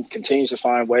team continues to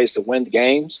find ways to win the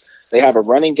games. They have a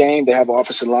running game. They have an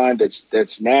offensive line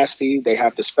that's nasty. They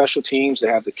have the special teams. They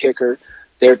have the kicker.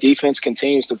 Their defense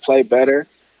continues to play better,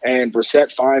 and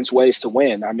Brissett finds ways to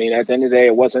win. I mean, at the end of the day,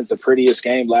 it wasn't the prettiest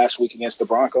game last week against the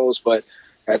Broncos, but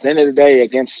at the end of the day,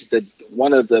 against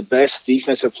one of the best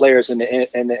defensive players in the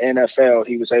NFL,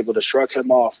 he was able to shrug him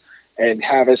off and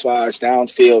have his eyes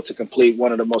downfield to complete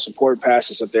one of the most important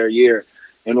passes of their year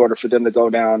in order for them to go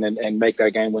down and make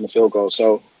that game-winning field goal.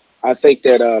 So I think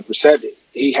that Brissett,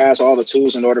 he has all the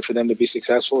tools in order for them to be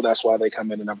successful. That's why they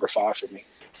come in at number 5 for me.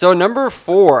 So number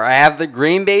 4, I have the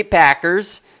Green Bay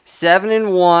Packers,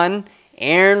 7-1.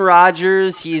 Aaron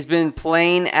Rodgers, he's been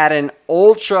playing at an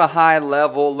ultra-high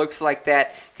level. Looks like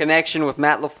that connection with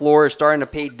Matt LaFleur is starting to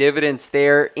pay dividends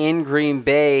there in Green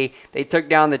Bay. They took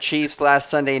down the Chiefs last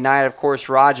Sunday night. Of course,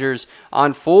 Rodgers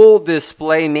on full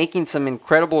display, making some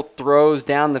incredible throws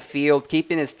down the field,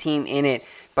 keeping his team in it.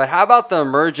 But how about the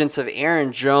emergence of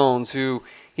Aaron Jones, who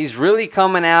he's really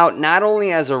coming out not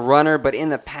only as a runner but in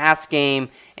the pass game.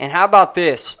 And how about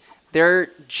this? they're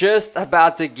just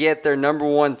about to get their number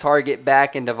one target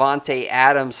back in Davante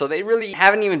Adams. So they really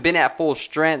haven't even been at full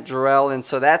strength, Jarrell. And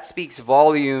so that speaks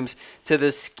volumes to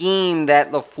the scheme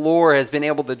that LaFleur has been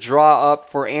able to draw up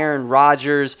for Aaron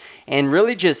Rodgers, and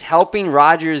really just helping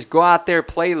Rodgers go out there,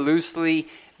 play loosely,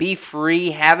 be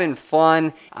free, having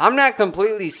fun. I'm not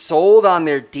completely sold on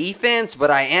their defense,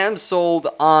 but I am sold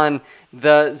on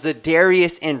the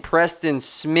Za'Darius and Preston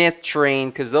Smith train,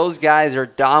 because those guys are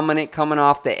dominant coming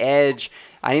off the edge.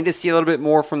 I need to see a little bit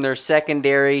more from their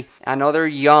secondary. I know they're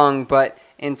young, but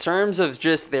in terms of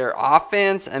just their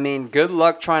offense, I mean, good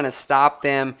luck trying to stop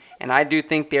them. And I do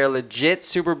think they're legit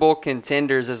Super Bowl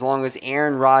contenders as long as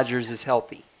Aaron Rodgers is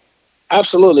healthy.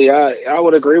 Absolutely. I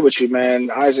would agree with you,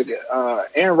 man. Isaac,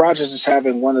 Aaron Rodgers is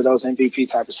having one of those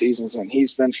MVP type of seasons, and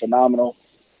he's been phenomenal.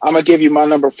 I'm going to give you my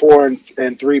number 4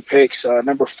 and 3 picks.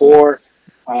 Number 4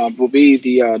 will be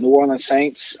the New Orleans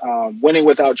Saints. Winning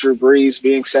without Drew Brees,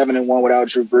 being 7-1 without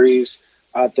Drew Brees.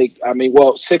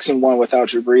 6-1 without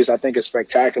Drew Brees, I think is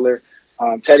spectacular.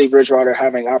 Teddy Bridgewater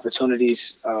having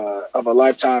opportunities of a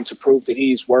lifetime to prove that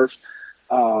he's worth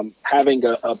having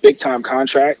a big-time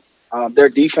contract. Their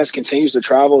defense continues to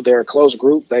travel. They're a close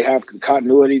group. They have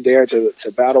continuity there to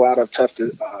battle out of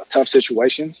tough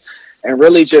situations. And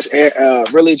really just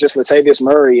Latavius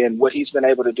Murray and what he's been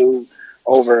able to do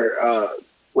over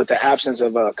with the absence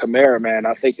of Kamara, man.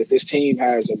 I think that this team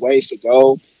has a ways to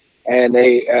go, and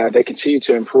they continue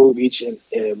to improve each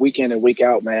week in and week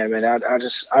out, man. And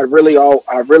I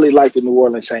really like the New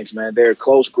Orleans Saints, man. They're a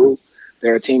close group.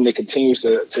 They're a team that continues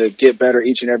to get better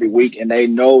each and every week, and they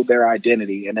know their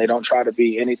identity, and they don't try to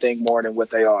be anything more than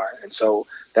what they are. And so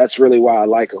that's really why I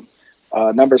like them.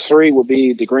 Number 3 will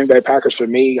be the Green Bay Packers for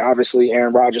me. Obviously,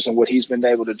 Aaron Rodgers and what he's been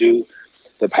able to do.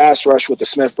 The pass rush with the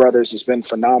Smith brothers has been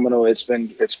phenomenal. It's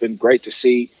been great to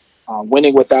see.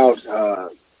 Winning without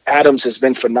Adams has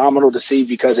been phenomenal to see,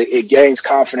 because it gains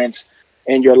confidence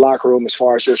in your locker room as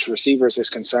far as just receivers is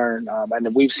concerned.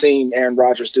 And we've seen Aaron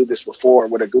Rodgers do this before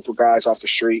with a group of guys off the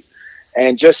street.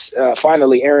 And just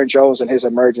finally, Aaron Jones and his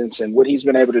emergence and what he's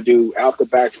been able to do out the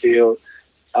backfield,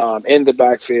 in the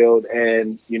backfield.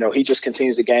 And, he just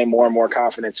continues to gain more and more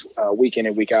confidence week in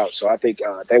and week out. So I think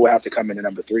they will have to come in at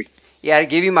number 3. Yeah, to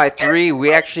give you my 3,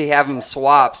 we actually have them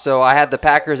swapped. So I had the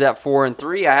Packers at 4 and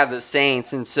 3. I have the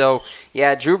Saints. And so,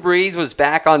 yeah, Drew Brees was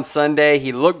back on Sunday.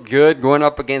 He looked good going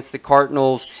up against the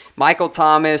Cardinals. Michael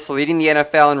Thomas leading the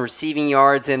NFL in receiving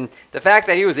yards. And the fact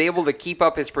that he was able to keep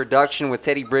up his production with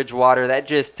Teddy Bridgewater, that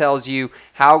just tells you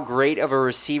how great of a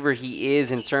receiver he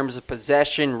is in terms of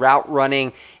possession, route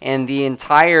running, and the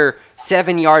entire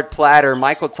 7-yard platter.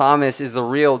 Michael Thomas is the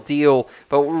real deal.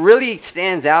 But what really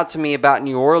stands out to me about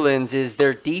New Orleans is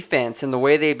their defense and the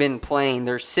way they've been playing.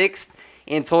 They're 6th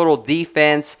in total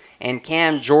defense, and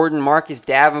Cam Jordan, Marcus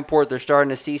Davenport, they're starting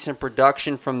to see some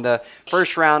production from the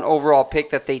first-round overall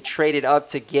pick that they traded up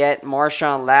to get.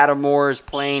 Marshawn Lattimore is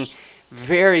playing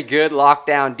very good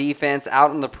lockdown defense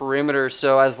out on the perimeter.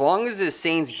 So as long as the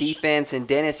Saints defense and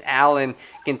Dennis Allen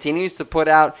continues to put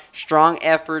out strong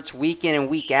efforts week in and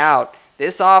week out,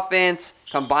 this offense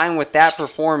combined with that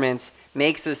performance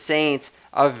makes the Saints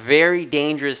a very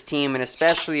dangerous team, and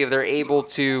especially if they're able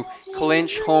to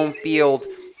clinch home field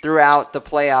throughout the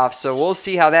playoffs. So we'll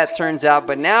see how that turns out.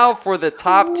 But now for the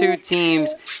top 2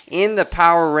 teams in the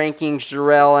power rankings,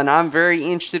 Jarrell, and I'm very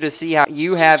interested to see how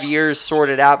you have yours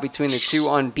sorted out between the 2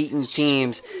 unbeaten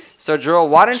teams. So, Jarrell,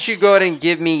 why don't you go ahead and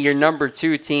give me your number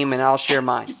 2 team, and I'll share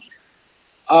mine.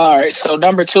 All right, so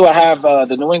number 2, I have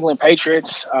the New England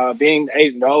Patriots being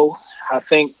 8-0. I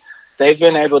think they've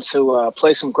been able to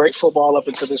play some great football up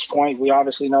until this point. We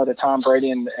obviously know that Tom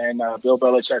Brady and Bill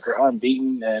Belichick are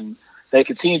unbeaten, and they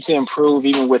continue to improve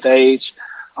even with age.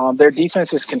 Their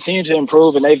defense has continued to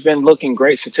improve, and they've been looking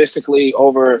great statistically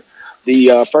over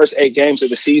the first 8 games of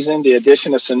the season, the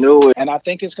addition of Sanu. And I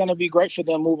think it's going to be great for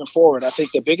them moving forward. I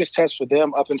think the biggest test for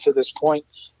them up until this point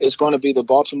is going to be the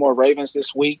Baltimore Ravens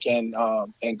this week, and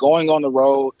going on the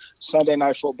road, Sunday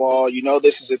Night Football.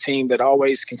 This is a team that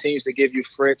always continues to give you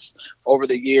fits over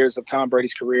the years of Tom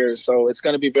Brady's career. So it's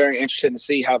going to be very interesting to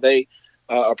see how they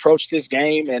approach this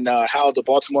game and how the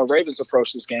Baltimore Ravens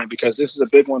approach this game, because this is a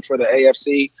big one for the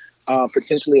AFC,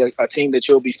 potentially a team that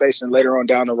you'll be facing later on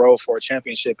down the road for a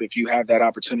championship if you have that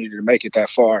opportunity to make it that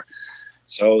far.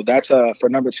 So that's for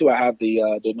number 2. I have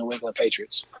the New England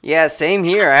Patriots. Yeah, same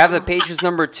here. I have the Patriots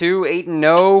number 2,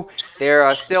 8-0.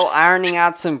 They're still ironing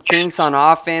out some kinks on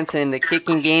offense and the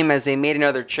kicking game as they made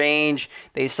another change.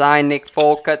 They signed Nick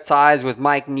Folk, cut ties with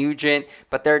Mike Nugent,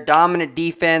 but their dominant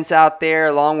defense out there,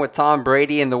 along with Tom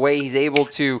Brady and the way he's able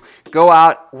to go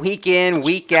out week in,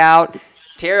 week out,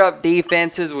 tear up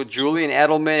defenses with Julian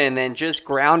Edelman and then just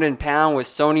ground and pound with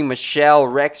Sony Michel,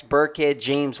 Rex Burkhead,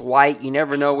 James White. You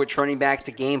never know which running back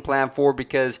to game plan for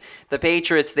because the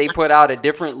Patriots, they put out a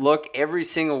different look every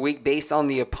single week based on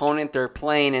the opponent they're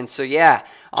playing. And so, yeah,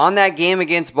 on that game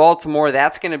against Baltimore,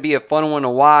 that's going to be a fun one to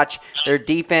watch. Their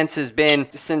defense has been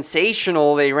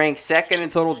sensational. They rank second in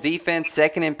total defense,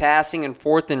 second in passing, and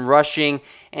fourth in rushing.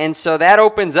 And so that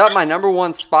opens up my number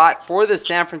one spot for the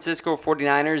San Francisco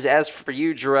 49ers. As for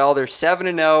you, Jarrell, they're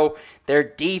 7-0. Their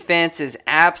defense is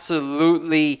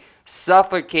absolutely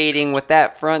suffocating with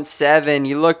that front seven.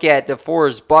 You look at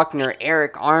DeForest Buckner,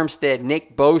 Eric Armstead,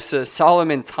 Nick Bosa,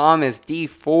 Solomon Thomas, Dee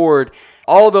Ford.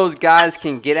 All those guys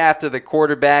can get after the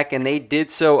quarterback, and they did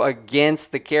so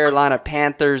against the Carolina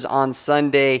Panthers on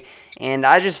Sunday. And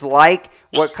I just like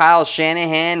what Kyle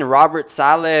Shanahan and Robert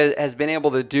Saleh has been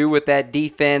able to do with that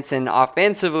defense. And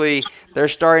offensively, they're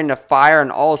starting to fire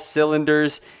on all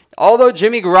cylinders. Although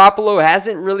Jimmy Garoppolo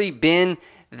hasn't really been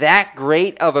that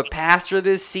great of a passer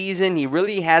this season, he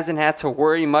really hasn't had to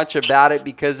worry much about it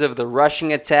because of the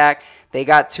rushing attack. They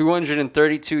got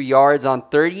 232 yards on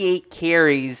 38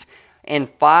 carries and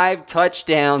 5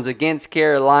 touchdowns against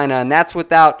Carolina, and that's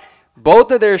without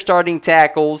both of their starting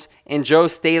tackles in Joe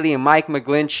Staley and Mike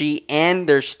McGlinchey and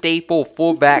their staple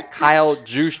fullback Kyle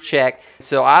Juszczyk.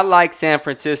 So I like San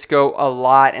Francisco a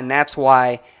lot, and that's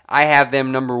why I have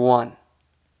them number one.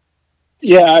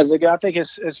 Yeah, Isaac, I think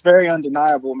it's very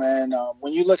undeniable, man.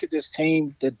 When you look at this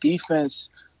team, the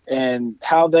defense and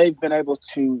how they've been able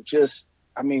to just,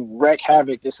 wreak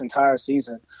havoc this entire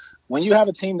season. When you have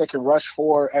a team that can rush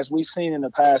for, as we've seen in the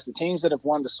past, the teams that have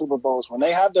won the Super Bowls, when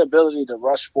they have the ability to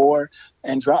rush for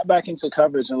and drop back into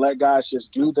coverage and let guys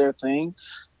just do their thing,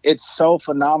 it's so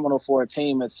phenomenal for a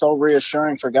team. It's so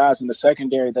reassuring for guys in the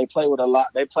secondary. They play with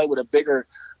a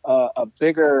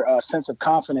bigger sense of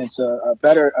confidence, a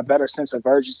better sense of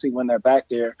urgency when they're back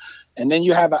there. And then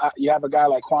you have a guy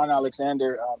like Quan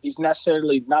Alexander. He's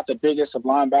necessarily not the biggest of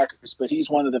linebackers, but he's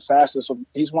one of the fastest.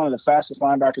 He's one of the fastest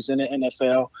linebackers in the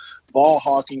NFL. Ball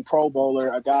hawking Pro Bowler,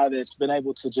 a guy that's been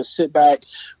able to just sit back,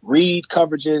 read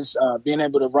coverages, being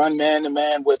able to run man to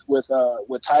man with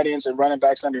tight ends and running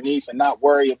backs underneath, and not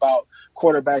worry about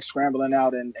quarterbacks scrambling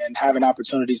out and having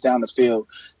opportunities down the field.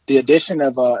 The addition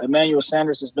of Emmanuel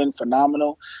Sanders has been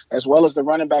phenomenal, as well as the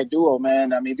running back duo,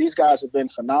 man. These guys have been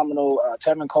phenomenal.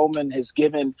 Tevin Coleman has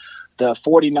given the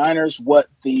 49ers what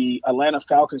the Atlanta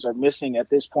Falcons are missing at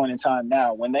this point in time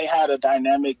now. When they had a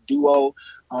dynamic duo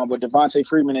with Devontae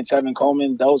Freeman and Tevin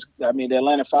Coleman, the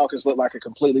Atlanta Falcons look like a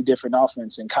completely different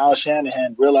offense. And Kyle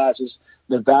Shanahan realizes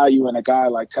the value in a guy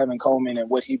like Tevin Coleman and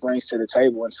what he brings to the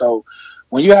table. And so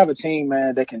when you have a team,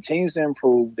 man, that continues to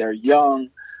improve, they're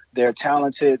young, they're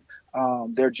talented,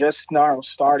 they're just now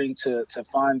starting to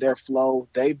find their flow.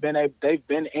 They've been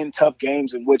in tough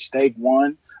games in which they've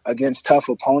won against tough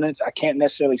opponents. I can't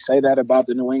necessarily say that about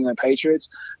the New England Patriots.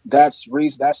 That's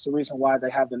the reason why they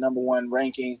have the number one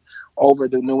ranking over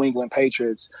the New England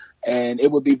Patriots. And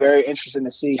it would be very interesting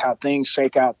to see how things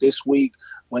shake out this week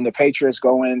when the Patriots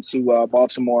go into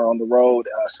Baltimore on the road,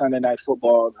 Sunday Night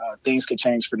Football. Things could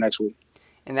change for next week.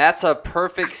 And that's a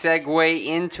perfect segue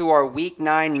into our Week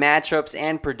 9 matchups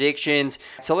and predictions.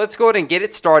 So let's go ahead and get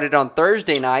it started on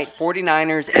Thursday night,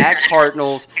 49ers at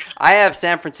Cardinals. I have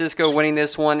San Francisco winning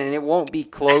this one, and it won't be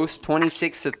close,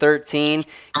 26-13.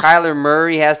 Kyler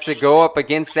Murray has to go up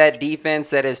against that defense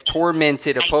that has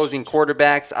tormented opposing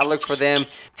quarterbacks. I look for them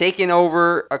taking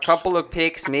over a couple of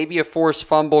picks, maybe a forced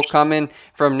fumble coming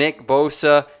from Nick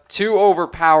Bosa. Too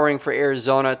overpowering for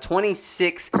Arizona,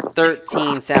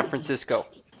 26-13 San Francisco.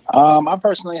 I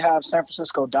personally have San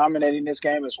Francisco dominating this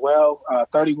game as well,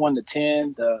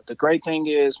 31-10. The great thing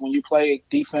is when you play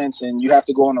defense and you have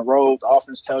to go on the road, the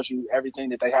offense tells you everything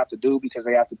that they have to do because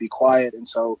they have to be quiet. And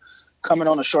so coming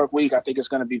on a short week, I think it's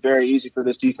going to be very easy for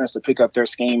this defense to pick up their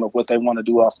scheme of what they want to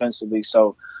do offensively.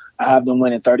 So I have them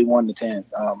winning 31-10,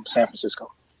 San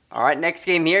Francisco. All right, next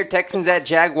game here, Texans at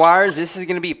Jaguars. This is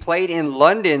going to be played in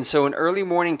London, so an early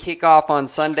morning kickoff on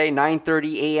Sunday,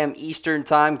 9:30 a.m. Eastern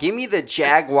Time. Give me the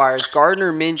Jaguars.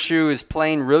 Gardner Minshew is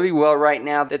playing really well right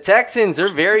now. The Texans are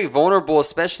very vulnerable,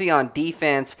 especially on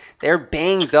defense. They're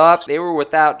banged up. They were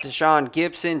without Deshaun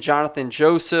Gibson, Jonathan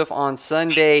Joseph on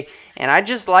Sunday, and I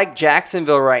just like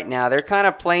Jacksonville right now. They're kind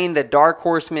of playing the dark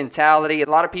horse mentality. A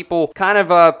lot of people kind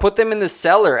of put them in the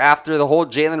cellar after the whole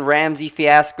Jalen Ramsey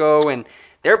fiasco, and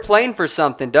they're playing for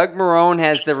something. Doug Marrone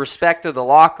has the respect of the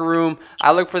locker room.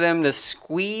 I look for them to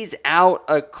squeeze out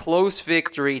a close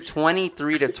victory,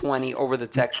 23-20 over the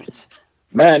Texans.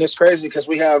 Man, it's crazy because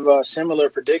we have similar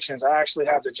predictions. I actually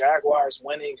have the Jaguars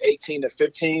winning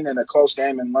 18-15 in a close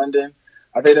game in London.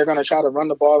 I think they're going to try to run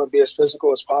the ball and be as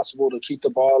physical as possible to keep the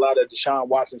ball out of Deshaun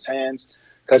Watson's hands.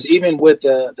 Because even with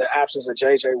the absence of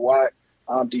J.J. Watt,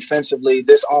 defensively,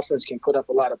 this offense can put up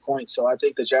a lot of points. So I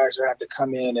think the Jags are going to have to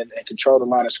come in and control the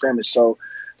line of scrimmage. So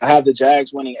I have the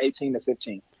Jags winning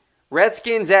 18-15.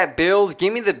 Redskins at Bills.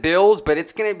 Give me the Bills, but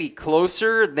it's going to be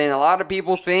closer than a lot of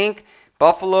people think.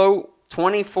 Buffalo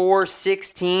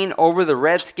 24-16 over the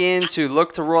Redskins, who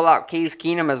look to roll out Case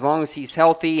Keenum as long as he's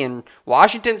healthy. And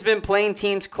Washington's been playing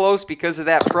teams close because of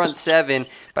that front seven.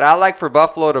 But I like for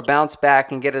Buffalo to bounce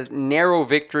back and get a narrow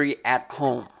victory at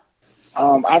home.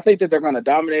 I think that they're going to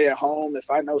dominate at home. If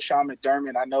I know Sean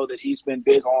McDermott, I know that he's been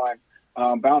big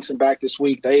on bouncing back this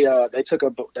week. They took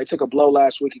a blow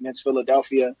last week against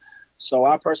Philadelphia. So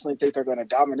I personally think they're going to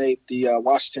dominate the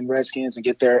Washington Redskins and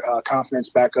get their confidence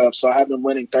back up. So I have them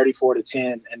winning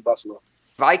 34-10 in Buffalo.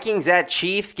 Vikings at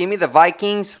Chiefs. Give me the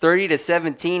Vikings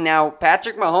 30-17. Now,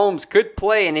 Patrick Mahomes could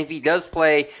play, and if he does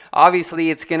play,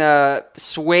 obviously it's going to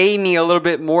sway me a little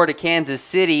bit more to Kansas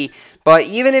City. But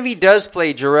even if he does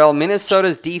play, Jarrell,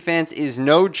 Minnesota's defense is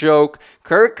no joke.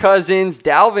 Kirk Cousins,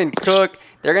 Dalvin Cook,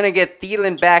 they're going to get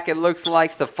Thielen back, it looks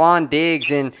like, Stephon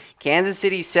Diggs, and Kansas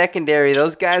City's secondary.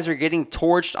 Those guys are getting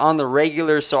torched on the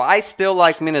regular, so I still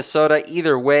like Minnesota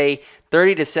either way,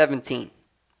 30-17.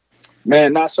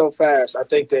 Man, not so fast. I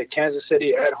think that Kansas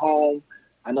City at home,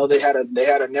 I know they had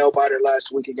a nail biter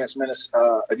last week against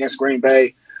Green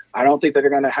Bay. I don't think that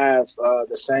they're going to have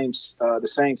the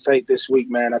same fate this week,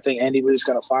 man. I think Andy Reid's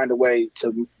going to find a way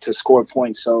to score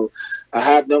points. So I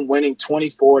have them winning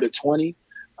 24-20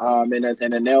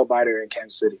 in a nail biter in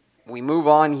Kansas City. We move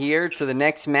on here to the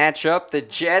next matchup. The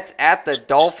Jets at the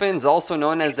Dolphins, also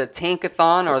known as the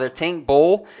Tankathon or the Tank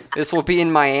Bowl. This will be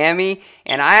in Miami.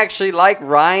 And I actually like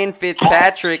Ryan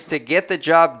Fitzpatrick to get the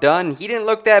job done. He didn't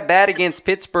look that bad against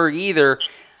Pittsburgh either.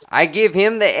 I give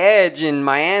him the edge in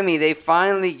Miami. They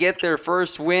finally get their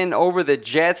first win over the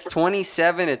Jets,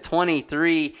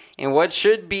 27-23, in what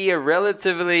should be a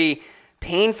relatively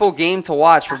painful game to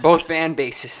watch for both fan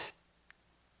bases.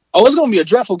 Oh, it's going to be a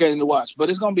dreadful game to watch, but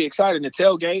it's going to be exciting to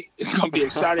tailgate. It's going to be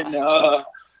exciting to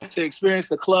experience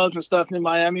the clubs and stuff in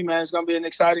Miami, man. It's going to be an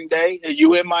exciting day.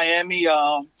 You in Miami,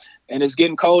 and it's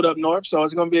getting cold up north, so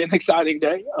it's going to be an exciting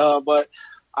day. But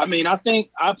I mean, I think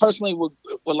I personally would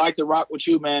like to rock with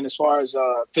you, man, as far as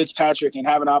Fitzpatrick and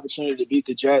have an opportunity to beat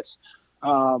the Jets.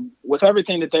 With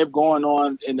everything that they've going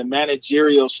on in the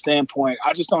managerial standpoint,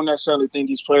 I just don't necessarily think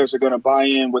these players are going to buy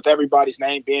in with everybody's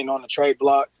name being on the trade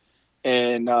block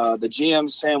and the GM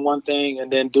saying one thing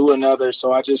and then do another.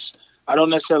 So I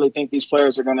don't necessarily think these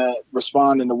players are going to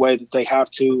respond in the way that they have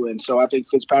to. And so I think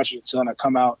Fitzpatrick's going to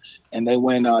come out and they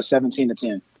win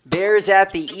 17-10. Bears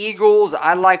at the Eagles.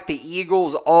 I like the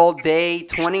Eagles all day,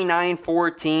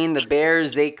 29-14. The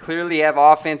Bears, they clearly have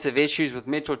offensive issues with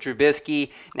Mitchell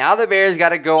Trubisky. Now the Bears got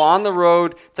to go on the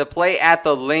road to play at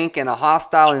the Link in a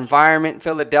hostile environment.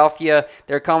 Philadelphia,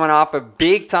 they're coming off a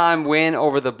big-time win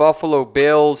over the Buffalo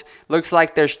Bills. Looks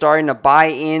like they're starting to buy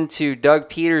into Doug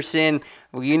Peterson.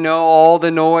 Well, you know all the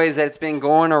noise that's been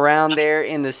going around there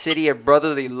in the city of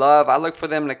brotherly love. I look for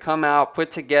them to come out,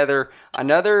 put together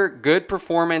another good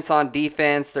performance on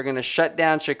defense. They're going to shut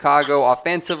down Chicago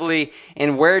offensively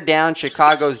and wear down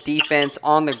Chicago's defense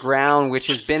on the ground, which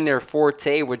has been their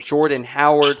forte with Jordan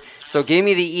Howard. So give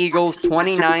me the Eagles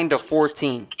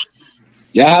 29-14.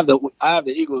 Yeah, I have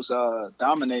the Eagles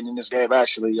dominating this game,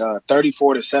 actually,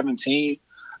 34-17.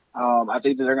 I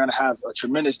think that they're going to have a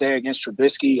tremendous day against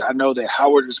Trubisky. I know that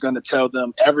Howard is going to tell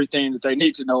them everything that they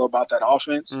need to know about that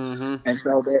offense, and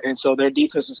so their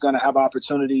defense is going to have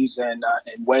opportunities and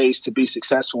ways to be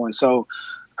successful. And so,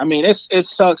 I mean, it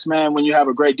sucks, man, when you have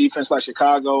a great defense like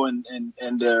Chicago and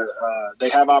they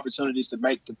have opportunities to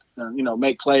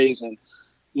make plays, and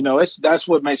that's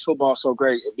what makes football so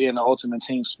great, it being the ultimate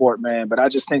team sport, man. But I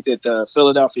just think that the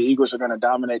Philadelphia Eagles are going to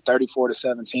dominate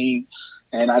 34-17.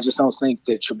 And I just don't think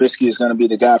that Trubisky is going to be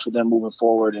the guy for them moving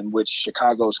forward, in which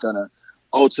Chicago is going to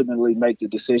ultimately make the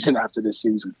decision after this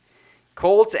season.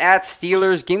 Colts at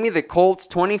Steelers. Give me the Colts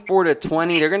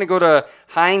 24-20. They're going to go to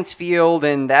Heinz Field,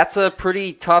 and that's a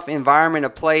pretty tough environment to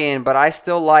play in, but I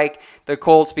still like the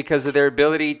Colts because of their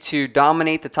ability to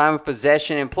dominate the time of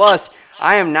possession. And plus,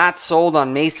 I am not sold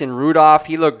on Mason Rudolph.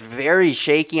 He looked very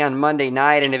shaky on Monday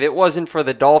night, and if it wasn't for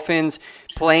the Dolphins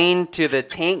playing to the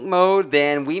tank mode,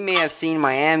 then we may have seen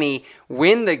Miami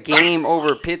win the game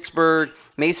over Pittsburgh.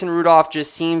 Mason Rudolph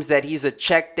just seems that he's a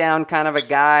check down kind of a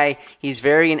guy. He's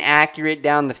very inaccurate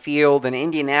down the field. In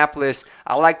Indianapolis,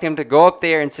 I liked him to go up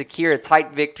there and secure a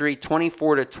tight victory,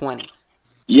 24-20.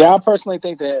 Yeah, I personally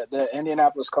think that the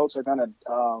Indianapolis Colts are going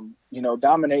to,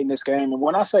 dominate in this game. And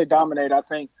when I say dominate, I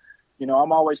think,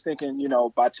 I'm always thinking,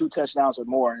 by 2 touchdowns or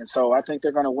more. And so I think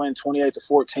they're going to win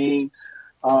 28-14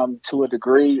 to a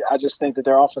degree. I just think that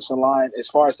their offensive line, as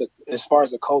far as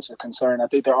the Colts are concerned, I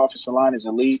think their offensive line is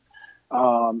elite.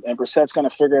 And Brissett's going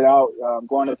to figure it out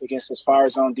going up against this fire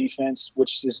zone defense,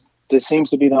 which this seems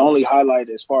to be the only highlight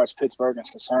as far as Pittsburgh is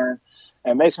concerned.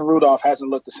 And Mason Rudolph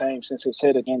hasn't looked the same since his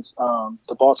hit against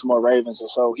the Baltimore Ravens. And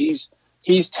so he's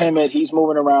timid. He's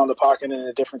moving around the pocket in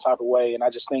a different type of way. And I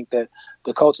just think that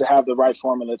the Colts have the right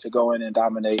formula to go in and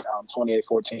dominate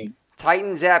 28-14.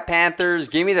 Titans at Panthers.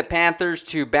 Give me the Panthers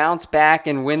to bounce back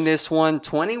and win this one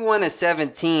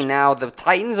 21-17. Now, the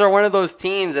Titans are one of those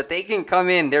teams that they can come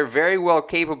in. They're very well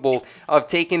capable of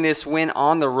taking this win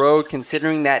on the road,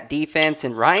 considering that defense.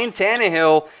 And Ryan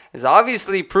Tannehill has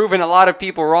obviously proven a lot of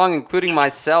people wrong, including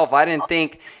myself. I didn't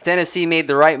think Tennessee made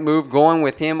the right move going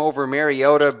with him over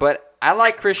Mariota, but I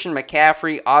like Christian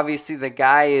McCaffrey. Obviously, the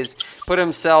guy has put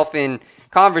himself in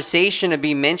conversation to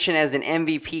be mentioned as an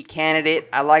MVP candidate.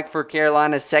 I like for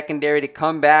Carolina's secondary to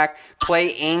come back,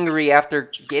 play angry after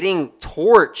getting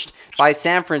torched by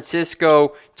San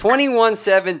Francisco.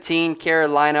 21-17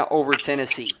 Carolina over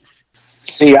Tennessee.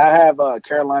 See, I have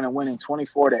Carolina winning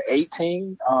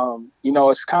 24-18.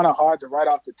 It's kind of hard to write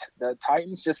off the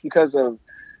Titans just because of,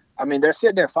 they're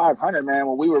sitting at 500, man,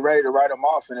 when we were ready to write them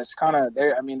off. And it's kind of,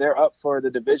 they're up for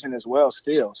the division as well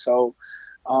still. So,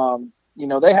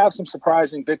 they have some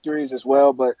surprising victories as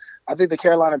well, but I think the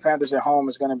Carolina Panthers at home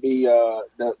is going to be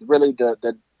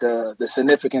the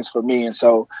significance for me. And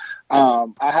so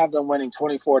I have them winning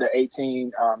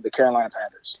 24-18, the Carolina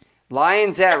Panthers.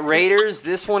 Lions at Raiders.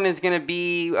 This one is going to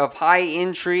be of high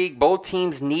intrigue. Both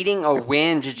teams needing a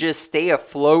win to just stay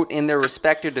afloat in their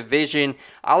respective division.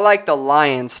 I like the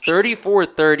Lions.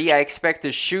 34-30. I expect a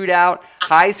shootout,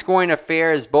 high-scoring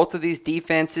affair as both of these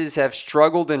defenses have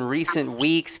struggled in recent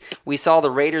weeks. We saw the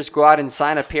Raiders go out and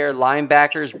sign a pair of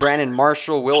linebackers, Brandon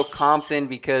Marshall, Will Compton,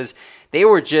 because they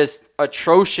were just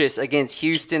atrocious against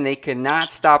Houston. They could not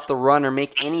stop the run or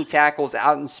make any tackles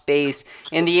out in space.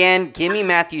 In the end, give me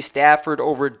Matthew Stafford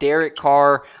over Derek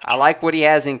Carr. I like what he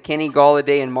has in Kenny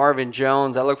Golladay and Marvin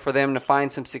Jones. I look for them to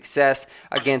find some success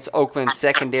against Oakland's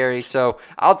secondary. So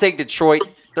I'll take Detroit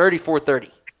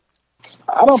 34-30.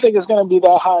 I don't think it's going to be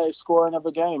that high scoring of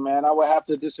a game, man. I would have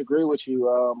to disagree with you.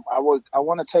 I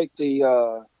want to take the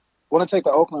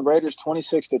Oakland Raiders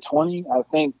 26-20. I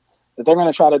think that they're going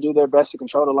to try to do their best to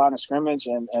control the line of scrimmage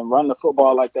and run the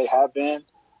football like they have been.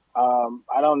 I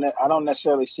don't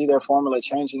necessarily see their formula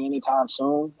changing anytime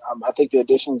soon. I think the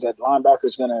additions at linebacker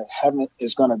is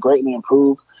going to greatly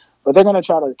improve, but they're going to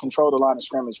try to control the line of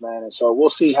scrimmage, man. And so we'll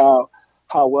see how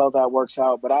well that works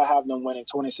out. But I have them winning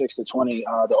 26-20,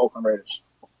 the Oakland Raiders.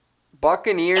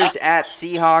 Buccaneers at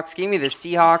Seahawks. Give me the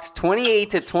Seahawks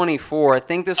 28-24. I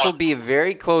think this will be a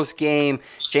very close game.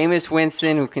 Jameis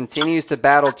Winston, who continues to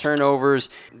battle turnovers.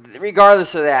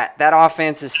 Regardless of that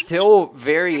offense is still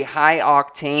very high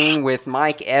octane with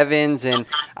Mike Evans, and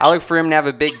I look for him to have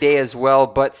a big day as well.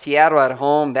 But Seattle at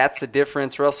home, that's the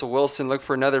difference. Russell Wilson, look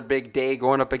for another big day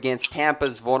going up against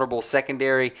Tampa's vulnerable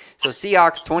secondary. So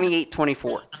Seahawks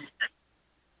 28-24.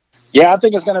 Yeah, I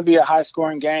think it's going to be a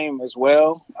high-scoring game as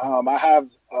well. I have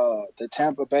the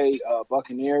Tampa Bay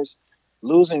Buccaneers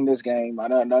losing this game. I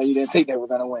know you didn't think they were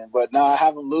going to win, but no, I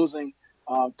have them losing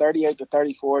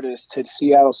 38-34 to the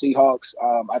Seattle Seahawks.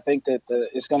 I think that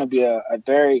it's going to be a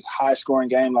very high-scoring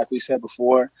game, like we said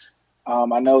before.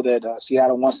 I know that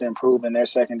Seattle wants to improve in their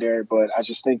secondary, but I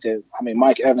just think that,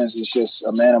 Mike Evans is just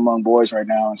a man among boys right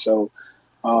now, and so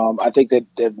I think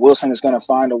that Wilson is going to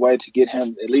find a way to get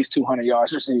him at least 200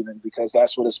 yards receiving, because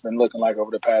that's what it's been looking like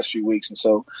over the past few weeks. And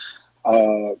so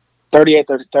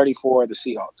 38-34, the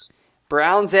Seahawks.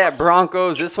 Browns at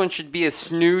Broncos. This one should be a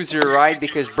snoozer, right?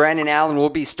 Because Brandon Allen will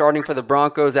be starting for the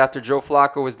Broncos after Joe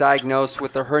Flacco was diagnosed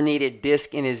with a herniated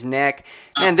disc in his neck.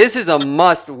 And this is a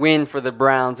must-win for the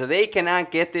Browns. If they cannot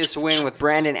get this win with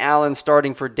Brandon Allen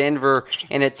starting for Denver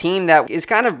and a team that is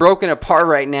kind of broken apart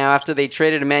right now after they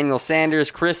traded Emmanuel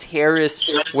Sanders, Chris Harris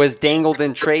was dangled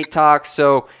in trade talks.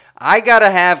 So I got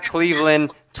to have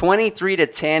Cleveland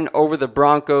 23-10 over the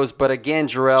Broncos. But again,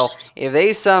 Jarrell, if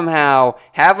they somehow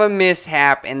have a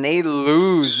mishap and they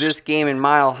lose this game in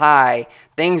Mile High,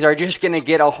 things are just going to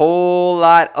get a whole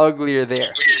lot uglier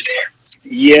there.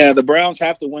 Yeah, the Browns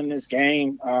have to win this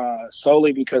game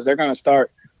solely because they're going to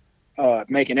start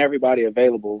making everybody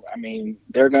available.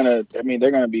 They're going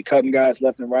to be cutting guys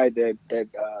left and right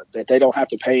that they don't have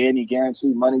to pay any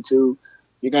guaranteed money to.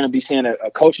 You're going to be seeing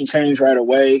a coaching change right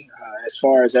away as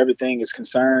far as everything is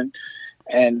concerned.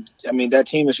 And, that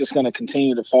team is just going to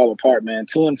continue to fall apart, man.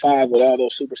 2-5 with all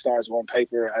those superstars on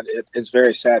paper, it's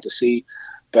very sad to see.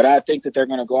 But I think that they're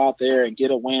going to go out there and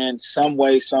get a win some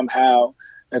way, somehow.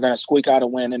 They're going to squeak out a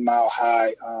win in Mile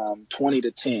High,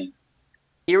 20-10.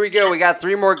 Here we go. We got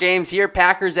 3 more games here.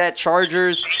 Packers at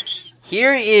Chargers.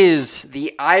 Here is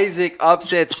the Isaac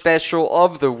upset special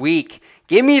of the week.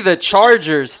 Give me the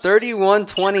Chargers,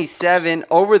 31-27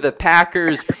 over the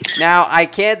Packers. Now, I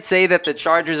can't say that the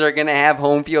Chargers are going to have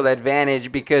home field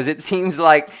advantage because it seems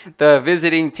like the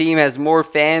visiting team has more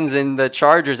fans than the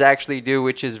Chargers actually do,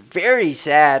 which is very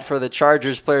sad for the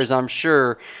Chargers players, I'm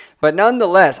sure. But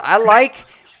nonetheless, I like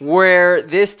where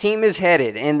this team is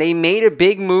headed, and they made a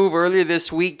big move earlier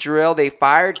this week, Jarrell. They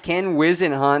fired Ken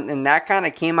Whisenhunt, and that kind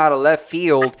of came out of left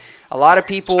field. A lot of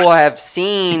people have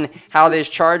seen how this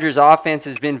Chargers offense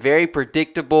has been very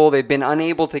predictable. They've been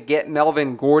unable to get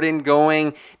Melvin Gordon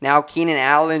going. Now Keenan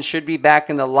Allen should be back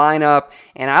in the lineup.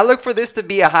 And I look for this to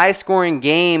be a high-scoring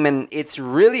game, and it's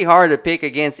really hard to pick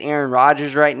against Aaron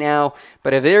Rodgers right now.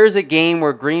 But if there is a game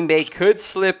where Green Bay could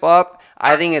slip up,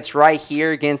 I think it's right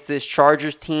here against this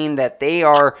Chargers team that they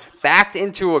are backed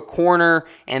into a corner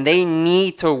and they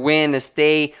need to win to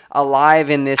stay alive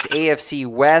in this AFC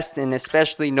West, and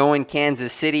especially knowing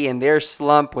Kansas City and their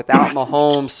slump without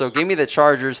Mahomes. So give me the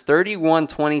Chargers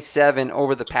 31-27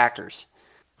 over the Packers.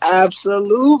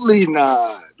 Absolutely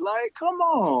not. Like, come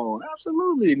on.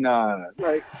 Absolutely not.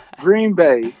 Like, Green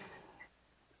Bay,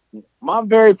 my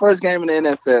very first game in the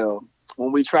NFL,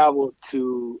 when we traveled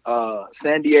to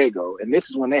San Diego, and this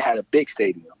is when they had a big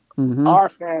stadium, our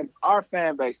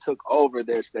fan base took over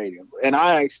their stadium. And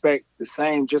I expect the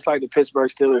same, just like the Pittsburgh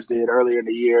Steelers did earlier in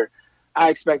the year. I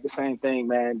expect the same thing,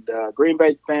 man. The Green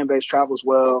Bay fan base travels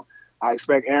well. I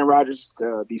expect Aaron Rodgers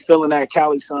to be feeling that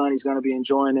Cali sun. He's going to be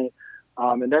enjoying it.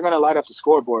 And they're going to light up the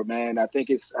scoreboard, man. I think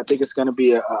it's going to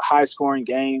be a high-scoring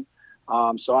game.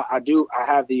 So I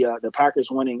have the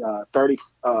Packers winning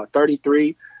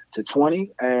 33-20,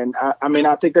 and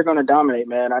I think they're going to dominate,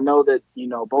 man. I know that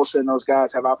Bosa and those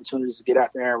guys have opportunities to get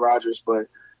after Aaron Rodgers, but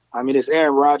it's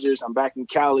Aaron Rodgers. I'm back in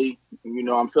Cali.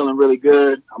 I'm feeling really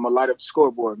good. I'm gonna light up the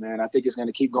scoreboard, man. I think it's going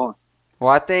to keep going. Well,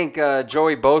 I think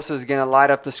Joey Bosa is going to light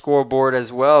up the scoreboard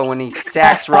as well when he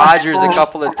sacks Rodgers a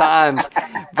couple of times.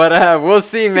 But we'll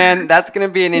see, man. That's going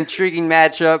to be an intriguing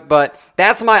matchup. But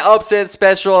that's my upset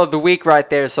special of the week right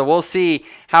there. So we'll see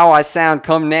how I sound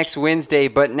come next Wednesday.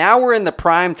 But now we're in the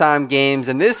primetime games,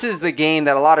 and this is the game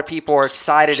that a lot of people are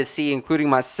excited to see, including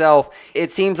myself.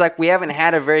 It seems like we haven't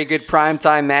had a very good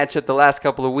primetime matchup the last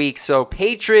couple of weeks. So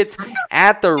Patriots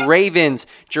at the Ravens.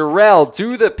 Jarrell,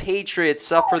 do the Patriots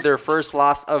suffer their first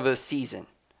loss of the season?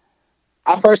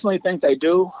 I personally think they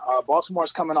do.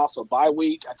 Baltimore's coming off a bye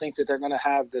week. I think that they're going to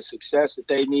have the success that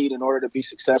they need in order to be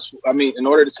successful. In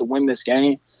order to win this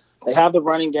game. They have the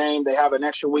running game. They have an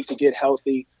extra week to get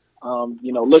healthy.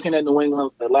 Looking at New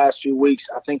England the last few weeks,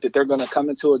 I think that they're going to come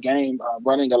into a game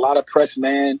running a lot of press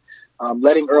man,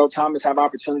 letting Earl Thomas have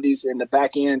opportunities in the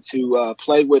back end to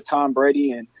play with Tom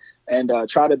Brady and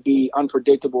try to be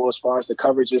unpredictable as far as the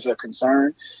coverages are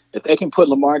concerned. If they can put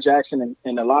Lamar Jackson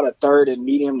in a lot of third and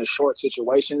medium to short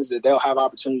situations, that they'll have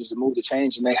opportunities to move the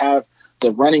change, and they have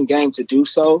the running game to do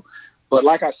so. But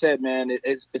like I said, man,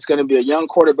 it's going to be a young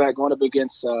quarterback going up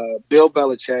against Bill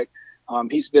Belichick.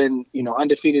 He's been,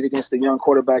 undefeated against the young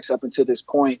quarterbacks up until this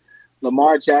point.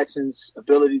 Lamar Jackson's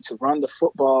ability to run the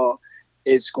football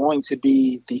is going to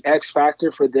be the X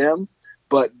factor for them,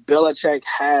 but Belichick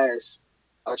has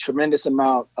a tremendous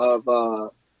amount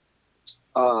of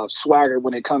swagger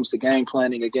when it comes to game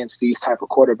planning against these type of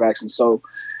quarterbacks. And so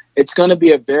it's going to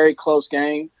be a very close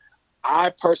game.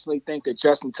 I personally think that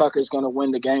Justin Tucker is going to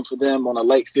win the game for them on a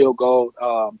late field goal,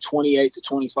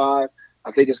 28-25.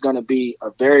 I think it's going to be a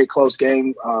very close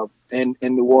game in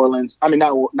New Orleans.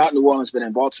 Not New Orleans, but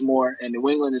in Baltimore. And New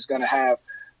England is going to have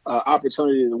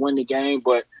opportunity to win the game.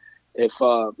 But if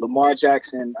Lamar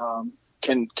Jackson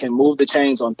can move the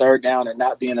chains on third down and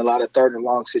not be in a lot of third and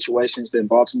long situations, then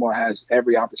Baltimore has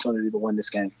every opportunity to win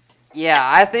this game. Yeah,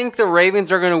 I think the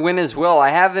Ravens are going to win as well. I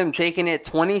have them taking it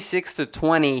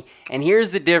 26-20, and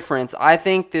here's the difference. I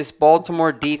think this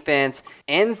Baltimore defense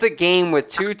ends the game with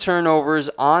 2 turnovers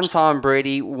on Tom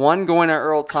Brady, one going to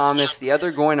Earl Thomas, the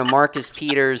other going to Marcus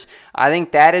Peters. I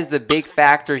think that is the big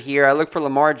factor here. I look for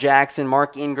Lamar Jackson,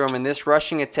 Mark Ingram, and this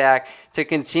rushing attack to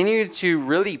continue to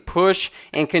really push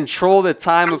and control the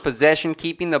time of possession,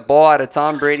 keeping the ball out of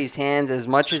Tom Brady's hands as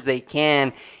much as they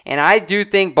can. And I do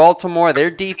think Baltimore,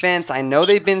 their defense, I know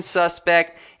they've been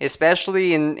suspect,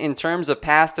 especially in terms of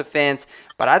pass defense,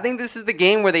 But I think this is the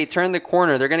game where they turn the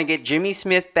corner. They're going to get Jimmy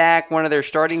Smith back, one of their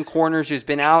starting corners who's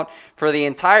been out for the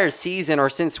entire season or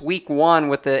since week 1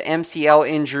 with the MCL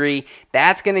injury.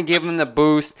 That's going to give them the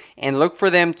boost, and look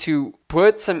for them to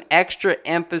put some extra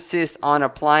emphasis on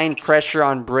applying pressure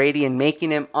on Brady and making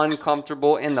him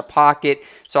uncomfortable in the pocket.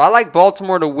 So I like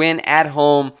Baltimore to win at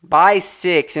home by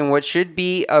 6 in what should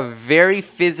be a very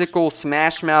physical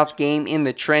smash mouth game in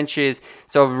the trenches.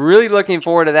 So really looking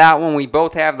forward to that one. We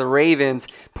both have the Ravens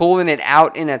pulling it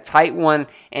out in a tight one.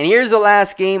 And here's the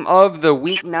last game of the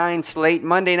Week 9 slate.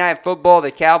 Monday Night Football,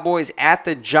 the Cowboys at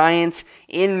the Giants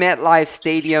in MetLife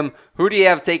Stadium. Who do you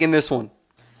have taking this one?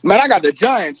 Man, I got the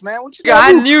Giants, man. What you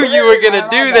I knew you were going to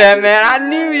do that, man. I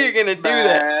knew you were going to do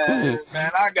that.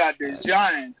 Man, I got the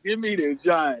Giants. Give me the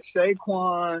Giants.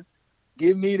 Saquon,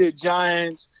 give me the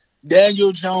Giants.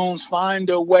 Daniel Jones,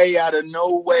 find a way out of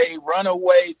no way, run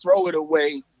away, throw it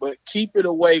away, but keep it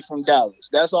away from Dallas.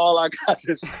 That's all I got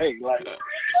to say. Like,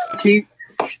 keep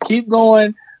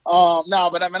going.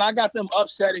 But I mean, I got them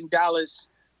upsetting Dallas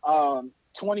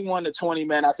 21-20,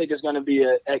 man. I think it's going to be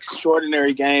an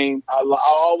extraordinary game. I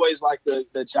always like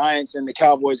the Giants and the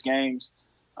Cowboys games.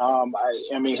 I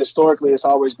mean, historically, it's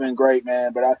always been great,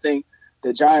 man. But I think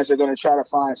the Giants are going to try to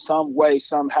find some way,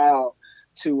 somehow,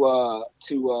 to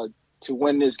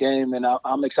win this game, and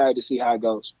I'm excited to see how it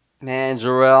goes. Man,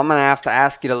 Jarrell, I'm going to have to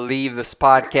ask you to leave this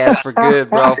podcast for good,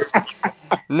 bro.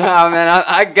 No, man,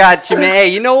 I got you, man. Hey,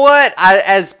 you know what?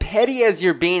 As petty as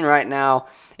you're being right now,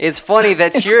 it's funny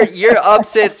that your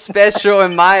upset special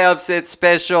and my upset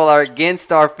special are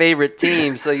against our favorite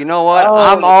team. So you know what?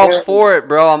 I'm all for it,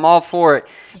 bro. I'm all for it.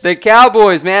 The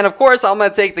Cowboys, man. Of course, I'm going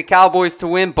to take the Cowboys to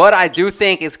win, but I do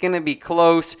think it's going to be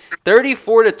close.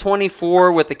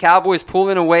 34-24 with the Cowboys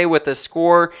pulling away with a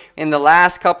score in the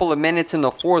last couple of minutes in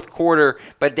the fourth quarter.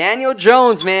 But Daniel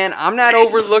Jones, man, I'm not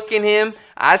overlooking him.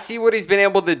 I see what he's been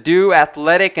able to do,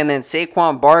 athletic, and then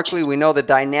Saquon Barkley, we know the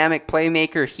dynamic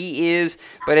playmaker he is.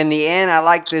 But in the end, I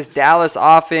like this Dallas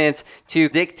offense to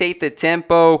dictate the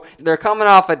tempo. They're coming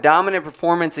off a dominant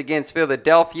performance against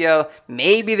Philadelphia.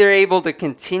 Maybe they're able to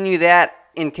continue that.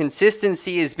 And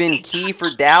consistency has been key for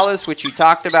Dallas, which you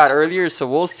talked about earlier. So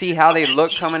we'll see how they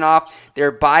look coming off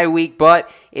their bye week. But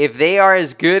if they are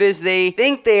as good as they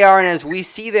think they are and as we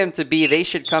see them to be, they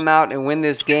should come out and win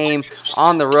this game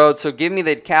on the road. So give me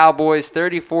the Cowboys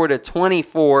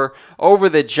 34-24 over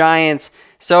the Giants.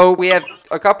 So we have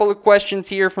a couple of questions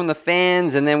here from the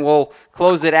fans, and then we'll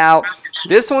close it out.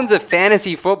 This one's a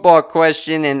fantasy football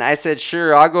question, and I said,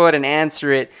 sure, I'll go ahead and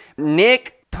answer it.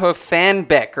 Nick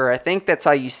Pfanbecker, I think that's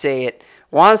how you say it,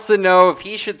 wants to know if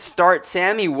he should start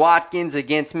Sammy Watkins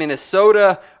against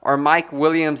Minnesota or Mike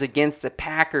Williams against the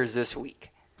Packers this week.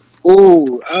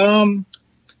 To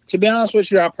be honest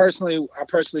with you, I personally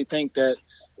think that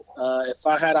if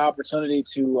I had an opportunity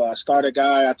to start a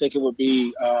guy, I think it would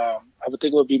be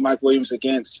Mike Williams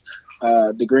against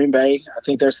the Green Bay. I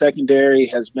think their secondary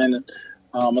has been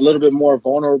a little bit more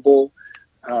vulnerable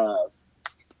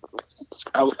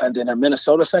than a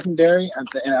Minnesota secondary,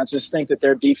 and I just think that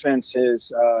their defense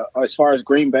is, as far as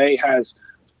Green Bay, has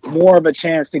more of a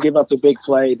chance to give up the big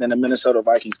play than the Minnesota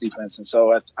Vikings defense, and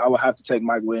so I would have to take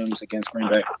Mike Williams against Green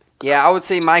Bay. Yeah, I would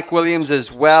say Mike Williams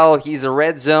as well. He's a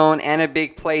red zone and a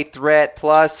big play threat,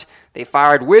 plus they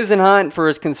fired Whisenhunt for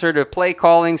his conservative play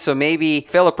calling, so maybe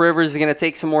Phillip Rivers is going to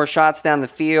take some more shots down the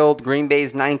field. Green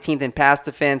Bay's 19th in pass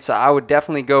defense, so I would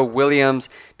definitely go Williams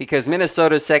because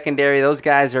Minnesota's secondary, those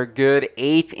guys are good,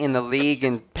 8th in the league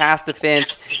in pass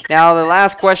defense. Now, the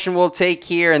last question we'll take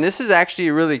here, and this is actually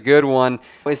a really good one.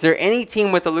 Is there any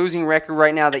team with a losing record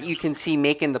right now that you can see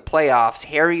making the playoffs?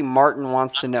 Harry Martin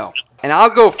wants to know. And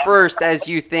I'll go first, as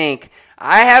you think.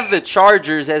 I have the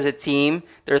Chargers as a team.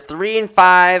 They're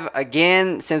 3-5.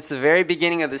 Again, since the very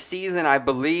beginning of the season, I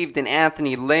believed in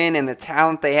Anthony Lynn and the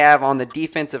talent they have on the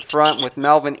defensive front with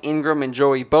Melvin Ingram and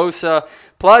Joey Bosa.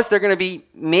 Plus, they're going to be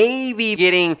maybe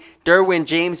getting Derwin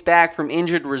James back from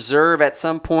injured reserve at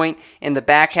some point in the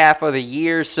back half of the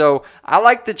year. So I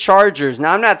like the Chargers.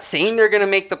 Now, I'm not saying they're going to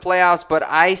make the playoffs, but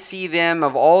I see them,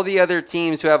 of all the other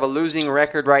teams who have a losing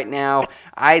record right now,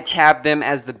 I tab them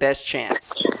as the best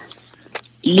chance.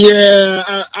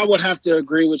 Yeah, I would have to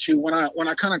agree with you. When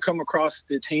I kind of come across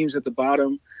the teams at the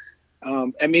bottom,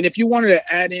 I mean, if you wanted to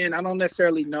add in, I don't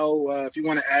necessarily know if you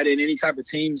want to add in any type of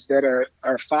teams that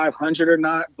are 500 or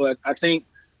not, but I think,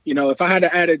 you know, if I had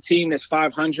to add a team that's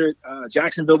 500,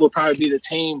 Jacksonville will probably be the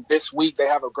team this week. They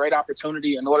have a great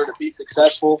opportunity in order to be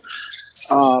successful,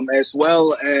 as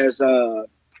well as the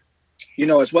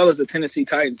Tennessee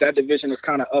Titans. That division is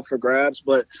kind of up for grabs,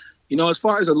 but As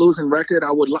far as a losing record,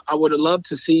 I would have loved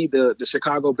to see the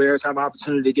Chicago Bears have an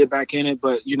opportunity to get back in it.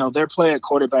 But, their play at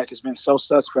quarterback has been so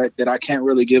suspect that I can't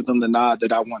really give them the nod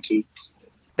that I want to.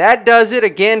 That does it.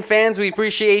 Again, fans, we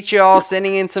appreciate you all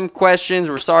sending in some questions.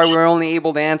 We're sorry we're only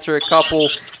able to answer a couple,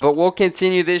 but we'll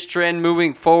continue this trend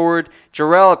moving forward.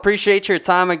 Jarrell, appreciate your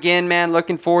time again, man.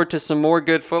 Looking forward to some more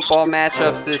good football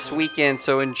matchups this weekend.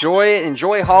 So enjoy it.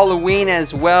 Enjoy Halloween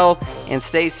as well, and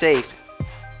stay safe.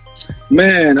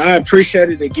 Man, I appreciate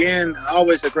it again.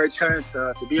 Always a great chance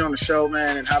to be on the show,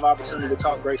 man, and have opportunity to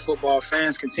talk great football.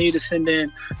 Fans, continue to send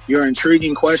in your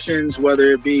intriguing questions, whether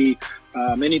it be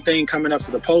anything coming up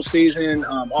for the postseason,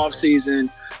 offseason,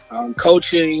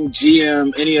 coaching,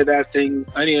 GM, any of that thing,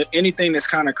 anything that's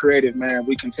kind of creative, man.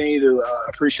 We continue to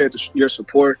appreciate your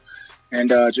support and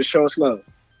just show us love.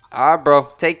 All right,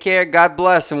 bro. Take care. God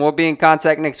bless, and we'll be in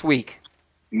contact next week.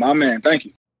 My man. Thank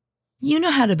you. You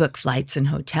know how to book flights and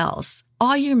hotels.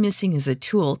 All you're missing is a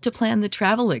tool to plan the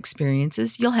travel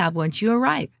experiences you'll have once you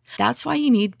arrive. That's why you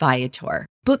need Viator.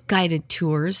 Book guided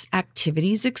tours,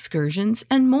 activities, excursions,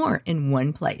 and more in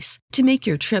one place to make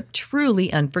your trip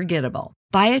truly unforgettable.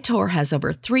 Viator has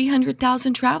over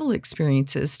 300,000 travel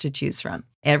experiences to choose from.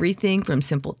 Everything from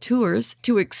simple tours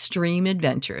to extreme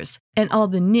adventures and all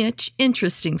the niche,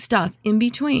 interesting stuff in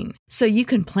between. So you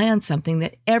can plan something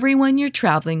that everyone you're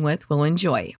traveling with will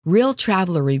enjoy. Real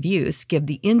traveler reviews give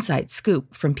the inside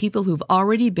scoop from people who've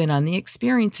already been on the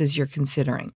experiences you're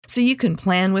considering. So you can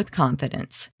plan with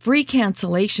confidence. Free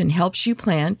cancellation helps you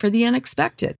plan for the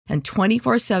unexpected. And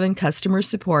 24/7 customer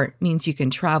support means you can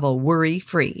travel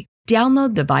worry-free.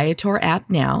 Download the Viator app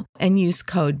now and use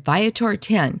code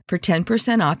Viator10 for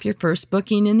 10% off your first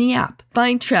booking in the app.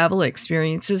 Find travel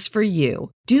experiences for you.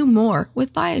 Do more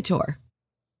with Viator.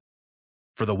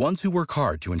 For the ones who work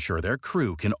hard to ensure their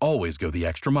crew can always go the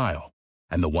extra mile,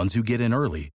 and the ones who get in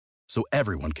early so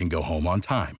everyone can go home on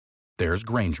time, there's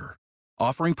Grainger,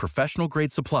 offering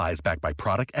professional-grade supplies backed by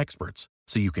product experts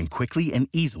so you can quickly and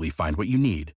easily find what you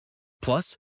need.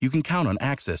 Plus, you can count on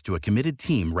access to a committed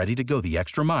team ready to go the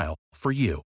extra mile for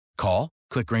you. Call,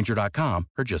 click Grainger.com,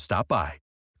 or just stop by.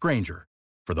 Grainger,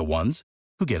 for the ones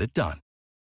who get it done.